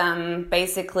 and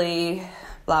basically,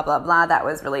 blah, blah, blah, that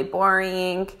was really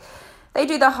boring. They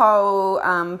do the whole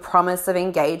promise of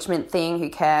engagement thing, who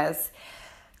cares?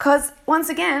 Because, once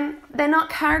again, they're not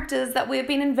characters that we've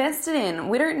been invested in.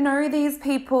 We don't know these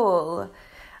people.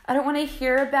 I don't want to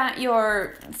hear about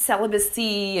your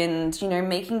celibacy and, you know,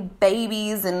 making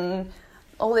babies and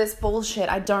all this bullshit.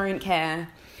 I don't care.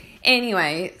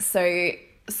 Anyway, so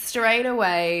straight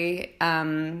away,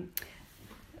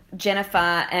 Jennifer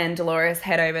and Dolores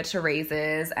head over to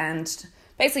Teresa's, and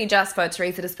basically just for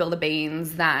Teresa to spill the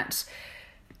beans that,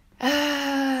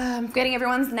 I'm forgetting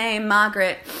everyone's name,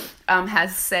 Margaret,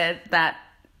 has said that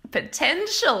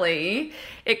potentially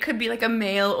it could be like a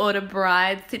mail order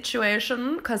bride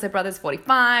situation because her brother's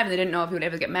 45 and they didn't know if he would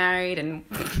ever get married. And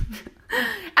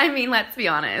I mean, let's be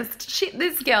honest,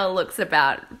 this girl looks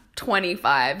about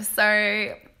 25, so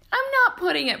I'm not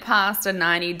putting it past a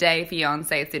 90-day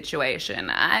fiance situation.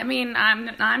 I mean,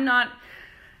 I'm not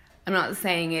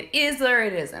saying it is or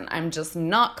it isn't. I'm just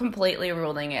not completely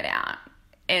ruling it out.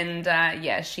 And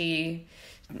yeah,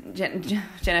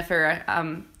 Jennifer,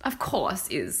 of course,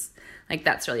 is like,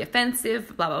 that's really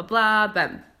offensive, blah, blah, blah.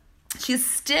 But she's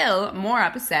still more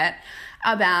upset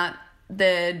about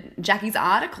the Jackie's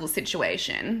article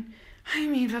situation. I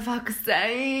mean, for fuck's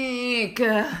sake.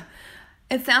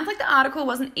 It sounds like the article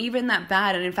wasn't even that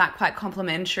bad, and in fact quite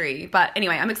complimentary. But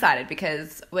anyway, I'm excited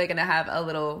because we're going to have a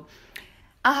little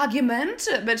argument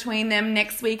between them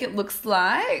next week, it looks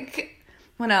like.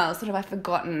 What else? What have I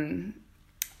forgotten?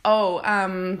 Oh,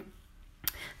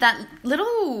 that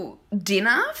little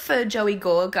dinner for Joey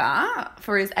Gorga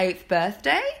for his 8th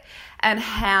birthday, and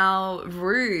how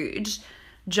rude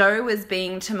Joe was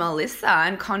being to Melissa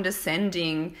and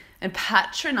condescending and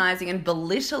patronising and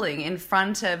belittling in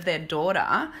front of their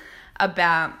daughter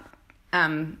about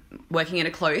working in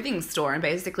a clothing store, and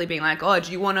basically being like, oh,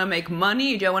 do you want to make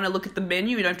money? Do you want to look at the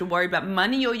menu? You don't have to worry about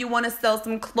money, or you want to sell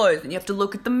some clothes and you have to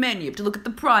look at the menu, you have to look at the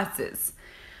prices.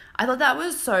 I thought that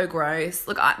was so gross.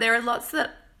 Look, there's lots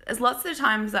of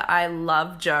times that I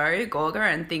love Joe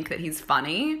Gorga and think that he's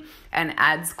funny and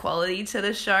adds quality to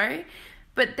the show.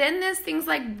 But then there's things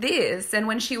like this, and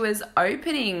when she was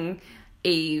opening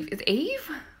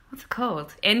what's it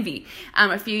called? Envy,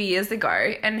 a few years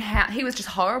ago, and how he was just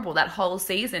horrible that whole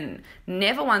season.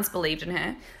 Never once believed in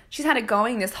her. She's had it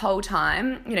going this whole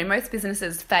time. You know, most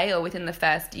businesses fail within the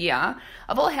first year.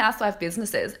 Of all housewife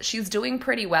businesses, she's doing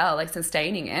pretty well, like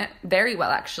sustaining it. Very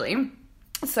well, actually.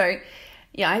 So,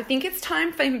 yeah, I think it's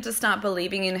time for him to start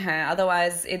believing in her.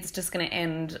 Otherwise, it's just going to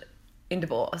end in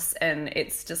divorce. And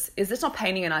is this not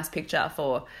painting a nice picture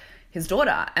for his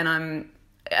daughter? And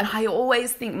I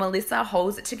always think Melissa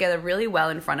holds it together really well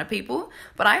in front of people,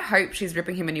 but I hope she's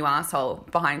ripping him a new asshole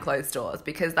behind closed doors,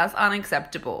 because that's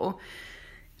unacceptable.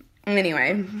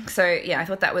 Anyway, so yeah, I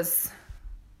thought that was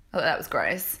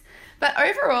gross. But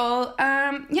overall,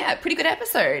 yeah, pretty good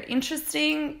episode.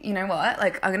 Interesting. You know what?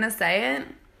 Like, I'm going to say it.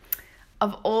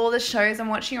 Of all the shows I'm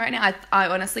watching right now, I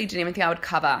honestly didn't even think I would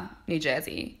cover New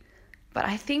Jersey. But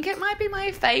I think it might be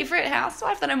my favourite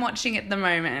housewife that I'm watching at the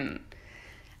moment.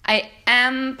 I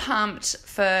am pumped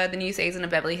for the new season of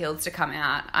Beverly Hills to come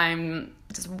out. I'm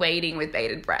just waiting with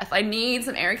bated breath. I need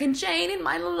some Eric and Jane in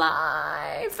my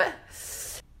life.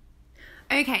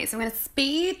 Okay, so I'm going to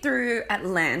speed through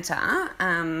Atlanta.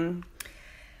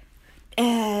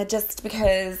 Just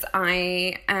because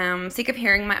I am sick of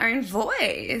hearing my own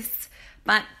voice.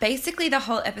 But basically the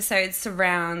whole episode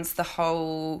surrounds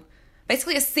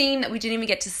basically a scene that we didn't even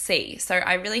get to see. So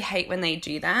I really hate when they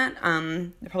do that.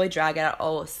 They probably drag out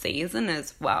all season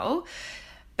as well.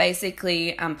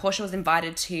 Basically, Portia was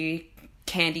invited to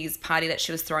Candy's party that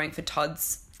she was throwing for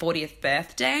Todd's 40th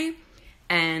birthday.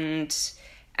 And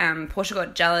Portia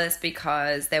got jealous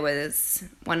because there was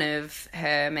one of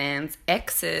her man's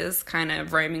exes kind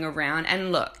of roaming around.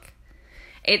 And look,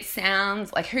 it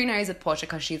sounds like, who knows with Portia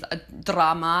because she's a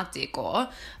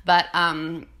dramatico, but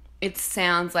it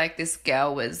sounds like this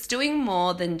girl was doing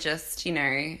more than just, you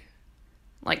know,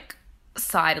 like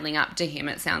sidling up to him.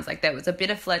 It sounds like there was a bit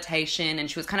of flirtation and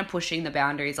she was kind of pushing the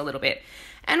boundaries a little bit.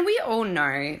 And we all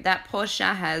know that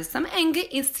Portia has some anger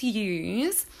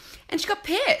issues and she got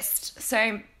pissed.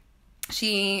 So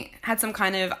she had some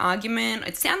kind of argument.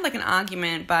 It sounded like an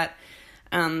argument, but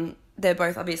they're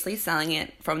both obviously selling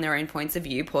it from their own points of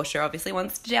view. Portia obviously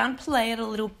wants to downplay it a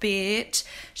little bit.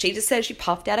 She just says she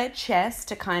puffed out her chest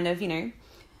to kind of, you know,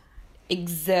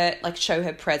 exert, like show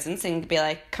her presence and be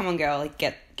like, come on girl, like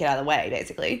get out of the way,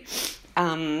 basically.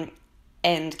 And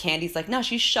Candy's like, no,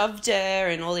 she shoved her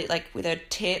and all the, like with her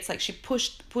tits, like she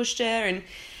pushed her. And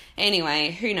anyway,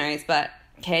 who knows, but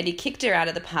Candy kicked her out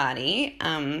of the party.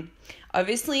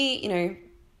 Obviously, you know,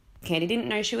 Candy didn't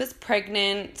know she was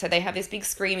pregnant, so they have this big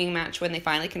screaming match when they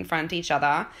finally confront each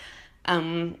other.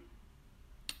 And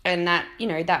that, you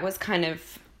know, that was kind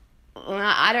of,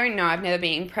 I don't know, I've never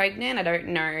been pregnant. I don't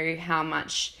know how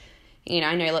much, you know,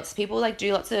 I know lots of people like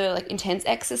do lots of like intense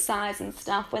exercise and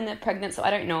stuff when they're pregnant, so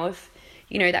I don't know if,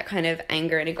 you know, that kind of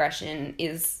anger and aggression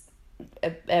is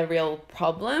a real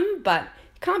problem, but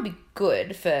it can't be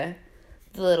good for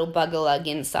the little bugger-lug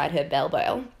inside her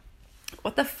bell.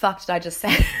 What the fuck did I just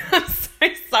say? I'm so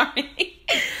sorry.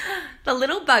 The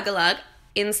little bugger-lug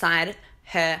inside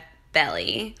her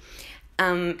belly.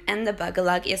 And the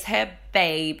bugger-lug is her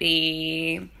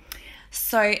baby.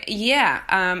 So, yeah,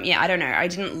 I don't know. I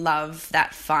didn't love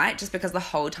that fight just because the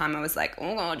whole time I was like,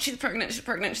 oh, God, she's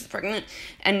pregnant.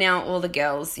 And now all the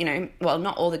girls, you know, well,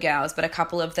 not all the girls, but a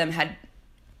couple of them had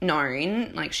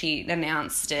known, like she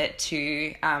announced it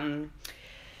to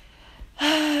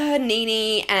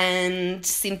Nene and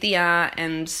Cynthia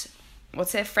and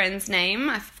what's her friend's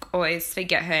name? I always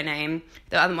forget her name.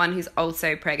 The other one who's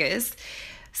also preggers.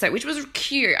 So, which was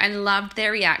cute. I loved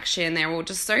their reaction. They were all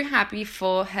just so happy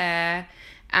for her.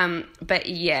 But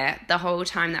yeah, the whole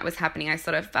time that was happening, I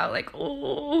sort of felt like,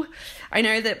 oh, I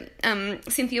know that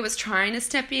Cynthia was trying to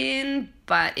step in,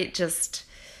 but it just,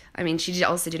 I mean, she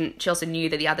also knew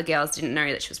that the other girls didn't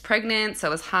know that she was pregnant. So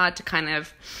it was hard to kind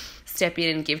of step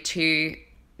in and give to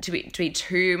be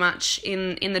too much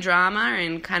in the drama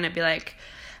and kind of be like,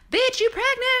 bitch, you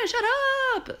pregnant, shut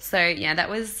up. So yeah, that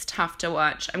was tough to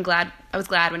watch. I was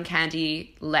glad when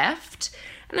Candy left,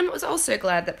 and I was also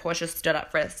glad that Portia stood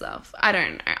up for herself. I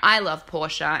don't know, I love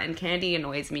Portia and Candy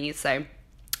annoys me, so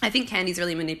I think Candy's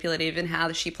really manipulative in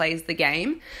how she plays the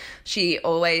game. She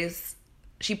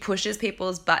pushes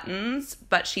people's buttons,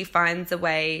 but she finds a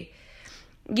way,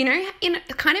 you know, in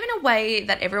a way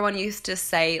that everyone used to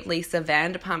say Lisa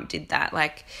Vanderpump did that.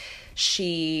 Like,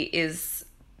 she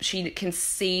can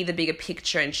see the bigger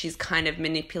picture and she's kind of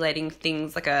manipulating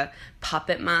things like a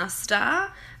puppet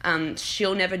master.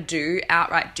 She'll never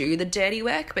outright do the dirty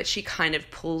work, but she kind of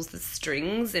pulls the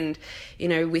strings and, you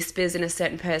know, whispers in a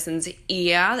certain person's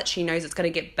ear that she knows it's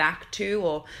going to get back to,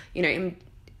 or, you know,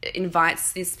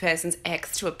 invites this person's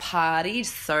ex to a party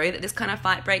so that this kind of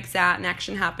fight breaks out and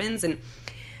action happens. And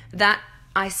that,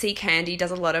 I see Candy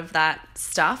does a lot of that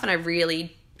stuff, and I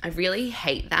really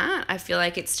hate that. I feel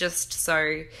like it's just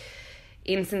so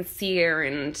insincere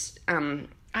and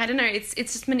I don't know, it's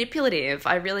just manipulative.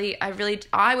 I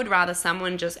would rather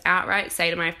someone just outright say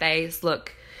to my face,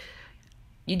 look,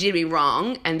 you did me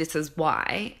wrong and this is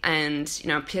why, and, you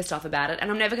know, I'm pissed off about it and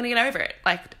I'm never going to get over it.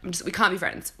 Like, we can't be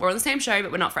friends. We're on the same show,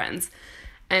 but we're not friends.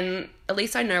 And at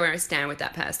least I know where I stand with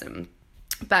that person.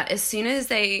 But as soon as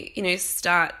they, you know,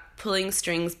 start pulling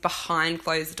strings behind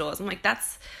closed doors, I'm like,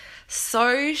 that's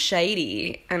so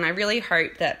shady. And I really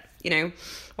hope that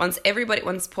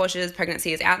once Portia's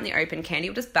pregnancy is out in the open, Candy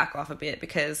will just back off a bit,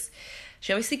 because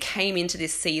she obviously came into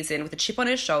this season with a chip on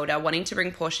her shoulder, wanting to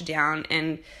bring Portia down,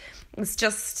 and it's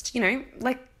just,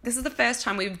 this is the first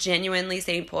time we've genuinely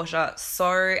seen Portia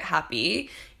so happy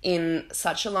in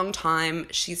such a long time.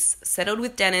 She's settled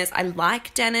with Dennis. I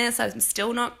like Dennis. I'm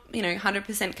still not,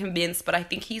 100% convinced, but I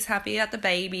think he's happy at the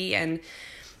baby, and,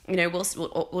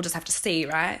 we'll just have to see,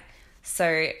 right?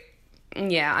 So,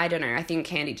 yeah, I don't know. I think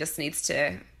Candy just needs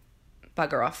to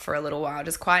bugger off for a little while,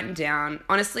 just quieten down.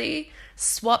 Honestly,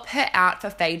 swap her out for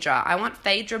Phaedra. I want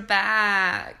Phaedra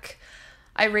back.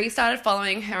 I restarted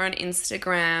following her on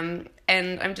Instagram,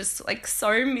 and I'm just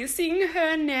so missing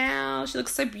her now. She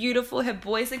looks so beautiful. Her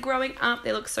boys are growing up.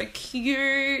 They look so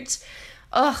cute.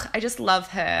 Ugh, I just love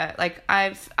her.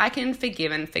 I can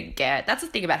forgive and forget. That's the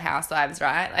thing about Housewives,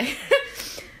 right?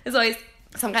 There's always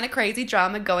some kind of crazy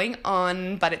drama going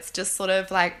on, but it's just sort of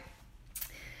by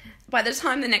the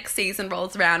time the next season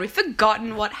rolls around, we've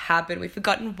forgotten what happened. We've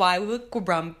forgotten why we were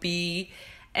grumpy.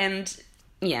 And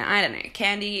yeah, I don't know.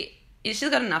 Candy, she's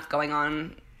got enough going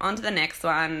on. On to the next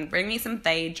one. Bring me some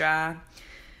Phaedra.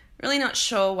 Really not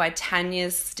sure why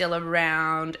Tanya's still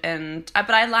around.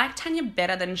 But I like Tanya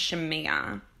better than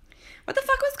Shamia. What the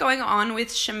fuck was going on with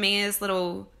Shamia's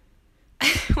little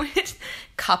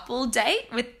couple date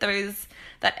with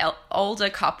that older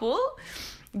couple?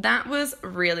 That was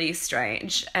really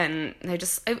strange, and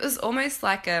it was almost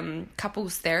like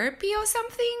couples therapy or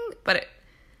something, but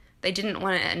they didn't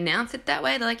want to announce it that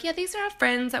way. They're like, yeah, these are our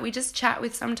friends that we just chat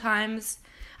with sometimes.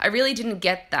 I really didn't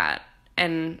get that,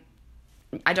 and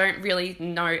I don't really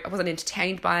know. I wasn't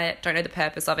entertained by it. Don't know the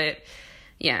purpose of it.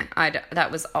 Yeah,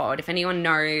 that was odd. If anyone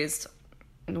knows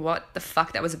what the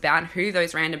fuck that was about, who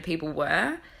those random people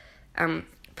were,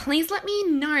 please let me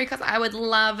know, because I would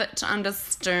love to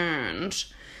understand.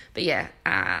 But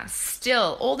yeah,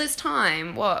 still, all this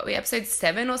time, we're episode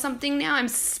 7 or something now, I'm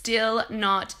still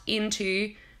not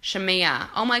into Shamia.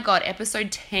 Oh my God,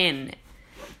 episode 10.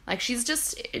 She's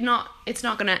just it's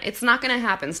not gonna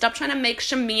happen. Stop trying to make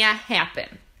Shamia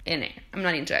happen in it. I'm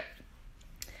not into it.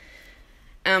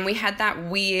 We had that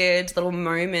weird little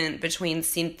moment between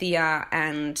Cynthia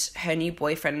and her new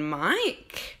boyfriend,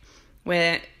 Mike,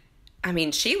 where,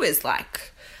 she was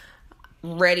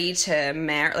ready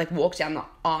to walk down the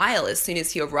aisle as soon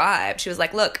as he arrived. She was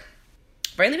like, look,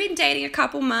 we've only been dating a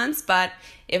couple months, but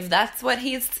if that's what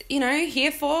he's,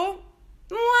 here for,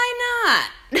 why not?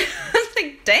 I was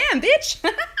like, damn, bitch.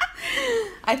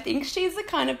 I think she's the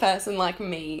kind of person like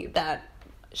me that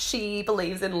she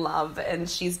believes in love, and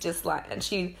she's just and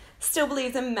she still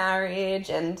believes in marriage,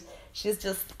 and she's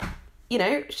just,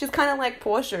 she's kind of like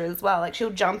Portia as well. She'll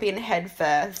jump in head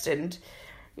first and,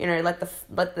 let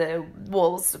the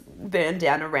walls burn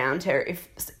down around her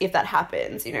if that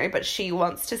happens, but she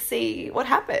wants to see what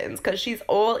happens because she's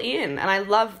all in, and I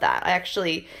love that. I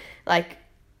actually,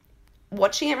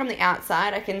 watching it from the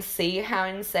outside, I can see how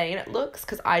insane it looks,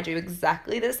 because I do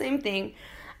exactly the same thing,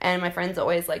 and my friends are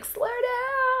always like, slow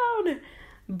down,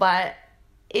 but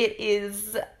it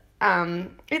is...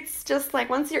 it's just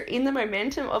once you're in the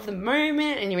momentum of the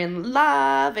moment and you're in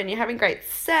love and you're having great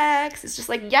sex, it's just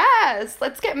yes,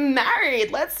 let's get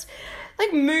married. Let's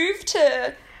move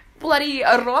to bloody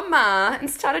Roma and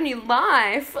start a new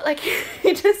life.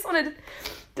 You just want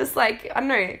to I don't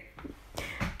know,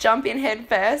 jump in head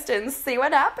first and see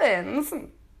what happens.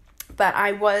 But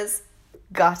I was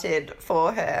gutted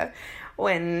for her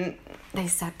when they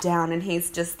sat down and he's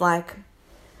just like,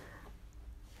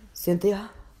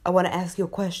 Cynthia, I want to ask you a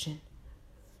question.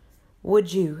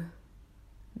 Would you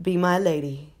be my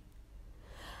lady?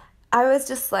 I was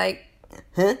just like,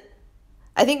 huh?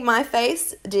 I think my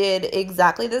face did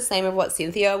exactly the same of what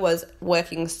Cynthia was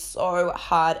working so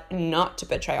hard not to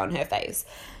portray on her face.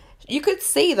 You could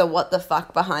see the what the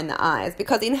fuck behind the eyes,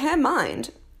 because in her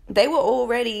mind, they were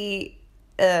already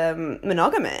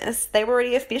monogamous. They were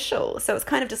already official. So it's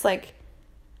kind of just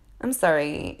I'm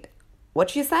sorry,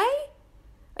 what you say?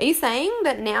 Are you saying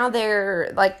that now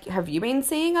they're, have you been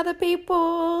seeing other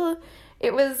people?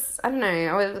 It was, I don't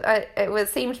know, it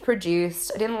seemed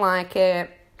produced. I didn't like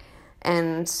it.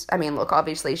 And, look,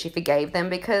 obviously she forgave them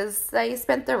because they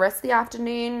spent the rest of the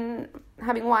afternoon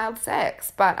having wild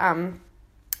sex. But, on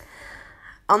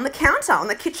the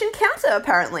kitchen counter,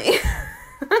 apparently.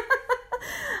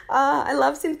 I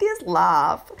love Cynthia's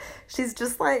laugh. She's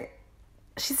just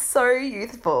she's so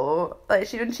youthful.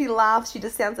 When she laughs, she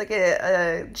just sounds like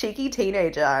a cheeky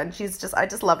teenager, and I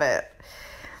just love it.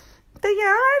 But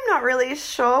yeah, I'm not really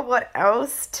sure what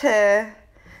else to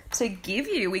give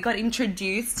you. We got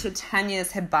introduced to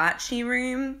Tanya's hibachi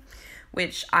room,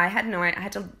 which I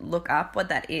had to look up what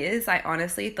that is. I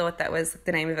honestly thought that was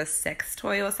the name of a sex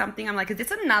toy or something. I'm like, is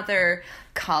this another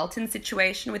Carlton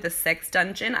situation with a sex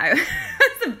dungeon? I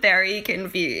was very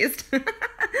confused.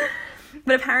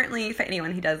 But apparently, for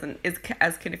anyone who is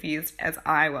as confused as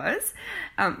I was,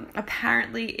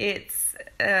 apparently it's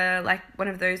like one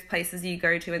of those places you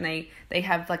go to and they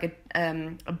have like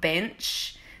a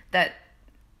bench that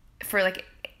for like,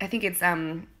 I think it's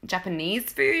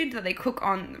Japanese food that they cook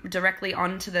on directly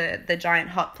onto the giant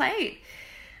hot plate.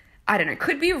 I don't know,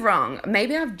 could be wrong.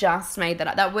 Maybe I've just made that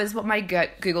up. That was what my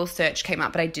Google search came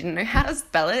up, but I didn't know how to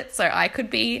spell it, so I could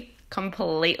be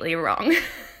completely wrong.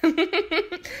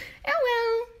 Oh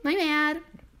well, my bad.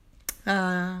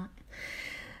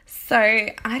 So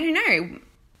I don't know.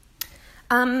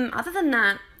 Other than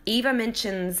that, Eva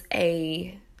mentions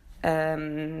a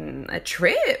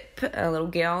trip, a little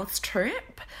girl's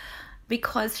trip,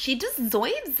 because she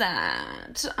deserves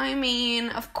that. I mean,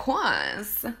 of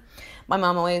course. My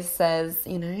mum always says,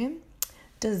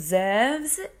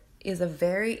 deserves is a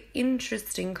very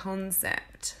interesting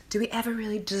concept. Do we ever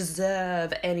really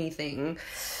deserve anything?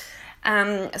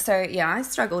 So yeah, I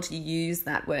struggle to use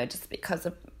that word just because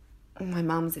of my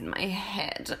mum's in my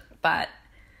head. But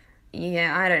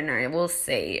yeah, I don't know. We'll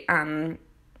see.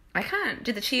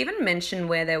 Did she even mention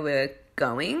where they were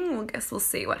going? Well, I guess we'll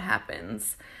see what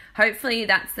happens. Hopefully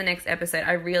that's the next episode.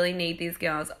 I really need these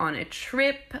girls on a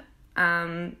trip.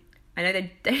 I know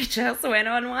they just went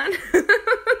on one.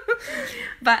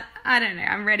 But I don't know.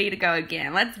 I'm ready to go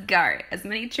again. Let's go. As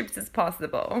many trips as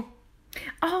possible.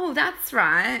 Oh, that's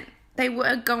right. They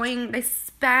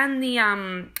span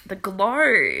the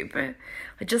globe. I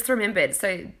just remembered.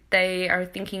 So they are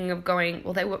thinking of going,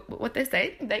 what they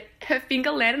say? Her finger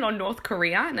landed on North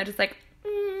Korea, and they're just like,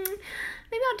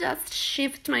 maybe I'll just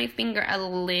shift my finger a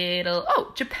little.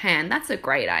 Oh, Japan. That's a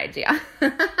great idea.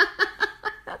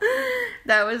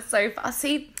 That was so fun.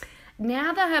 See,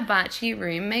 now the hibachi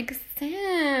room makes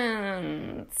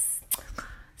sense.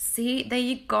 See, there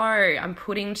you go. I'm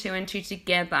putting two and two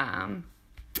together.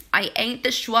 I ain't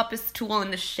the sharpest tool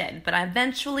in the shed, but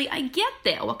eventually I get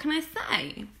there. What can I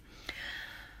say?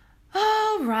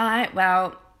 All right.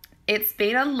 Well, it's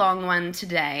been a long one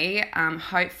today.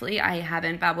 Hopefully I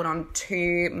haven't babbled on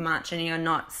too much and you're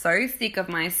not so sick of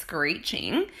my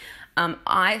screeching.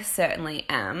 I certainly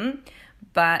am.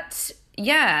 But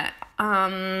yeah,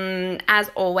 as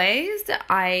always,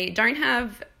 I don't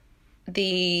have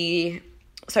the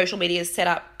social media set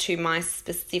up to my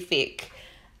specific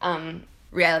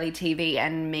reality TV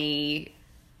and me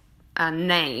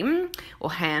name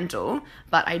or handle,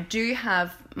 but I do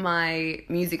have my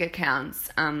music accounts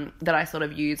that I sort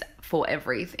of use for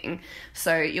everything.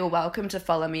 So you're welcome to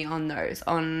follow me on those.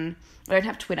 I don't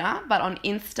have Twitter, but on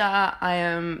Insta,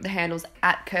 the handle's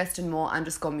at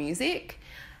KirstenMoore_music,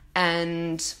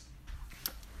 and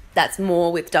that's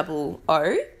more with double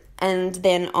O. And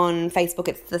then on Facebook,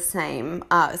 it's the same.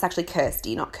 It's actually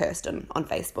Kirsty, not Kirsten, on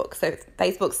Facebook. So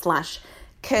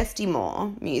Facebook/Kirsty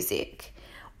Moore Music.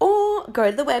 Or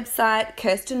go to the website,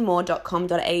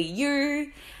 kirstenmoore.com.au,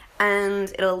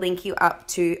 and it'll link you up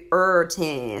to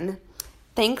Urtan.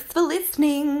 Thanks for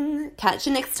listening. Catch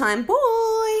you next time. Bye.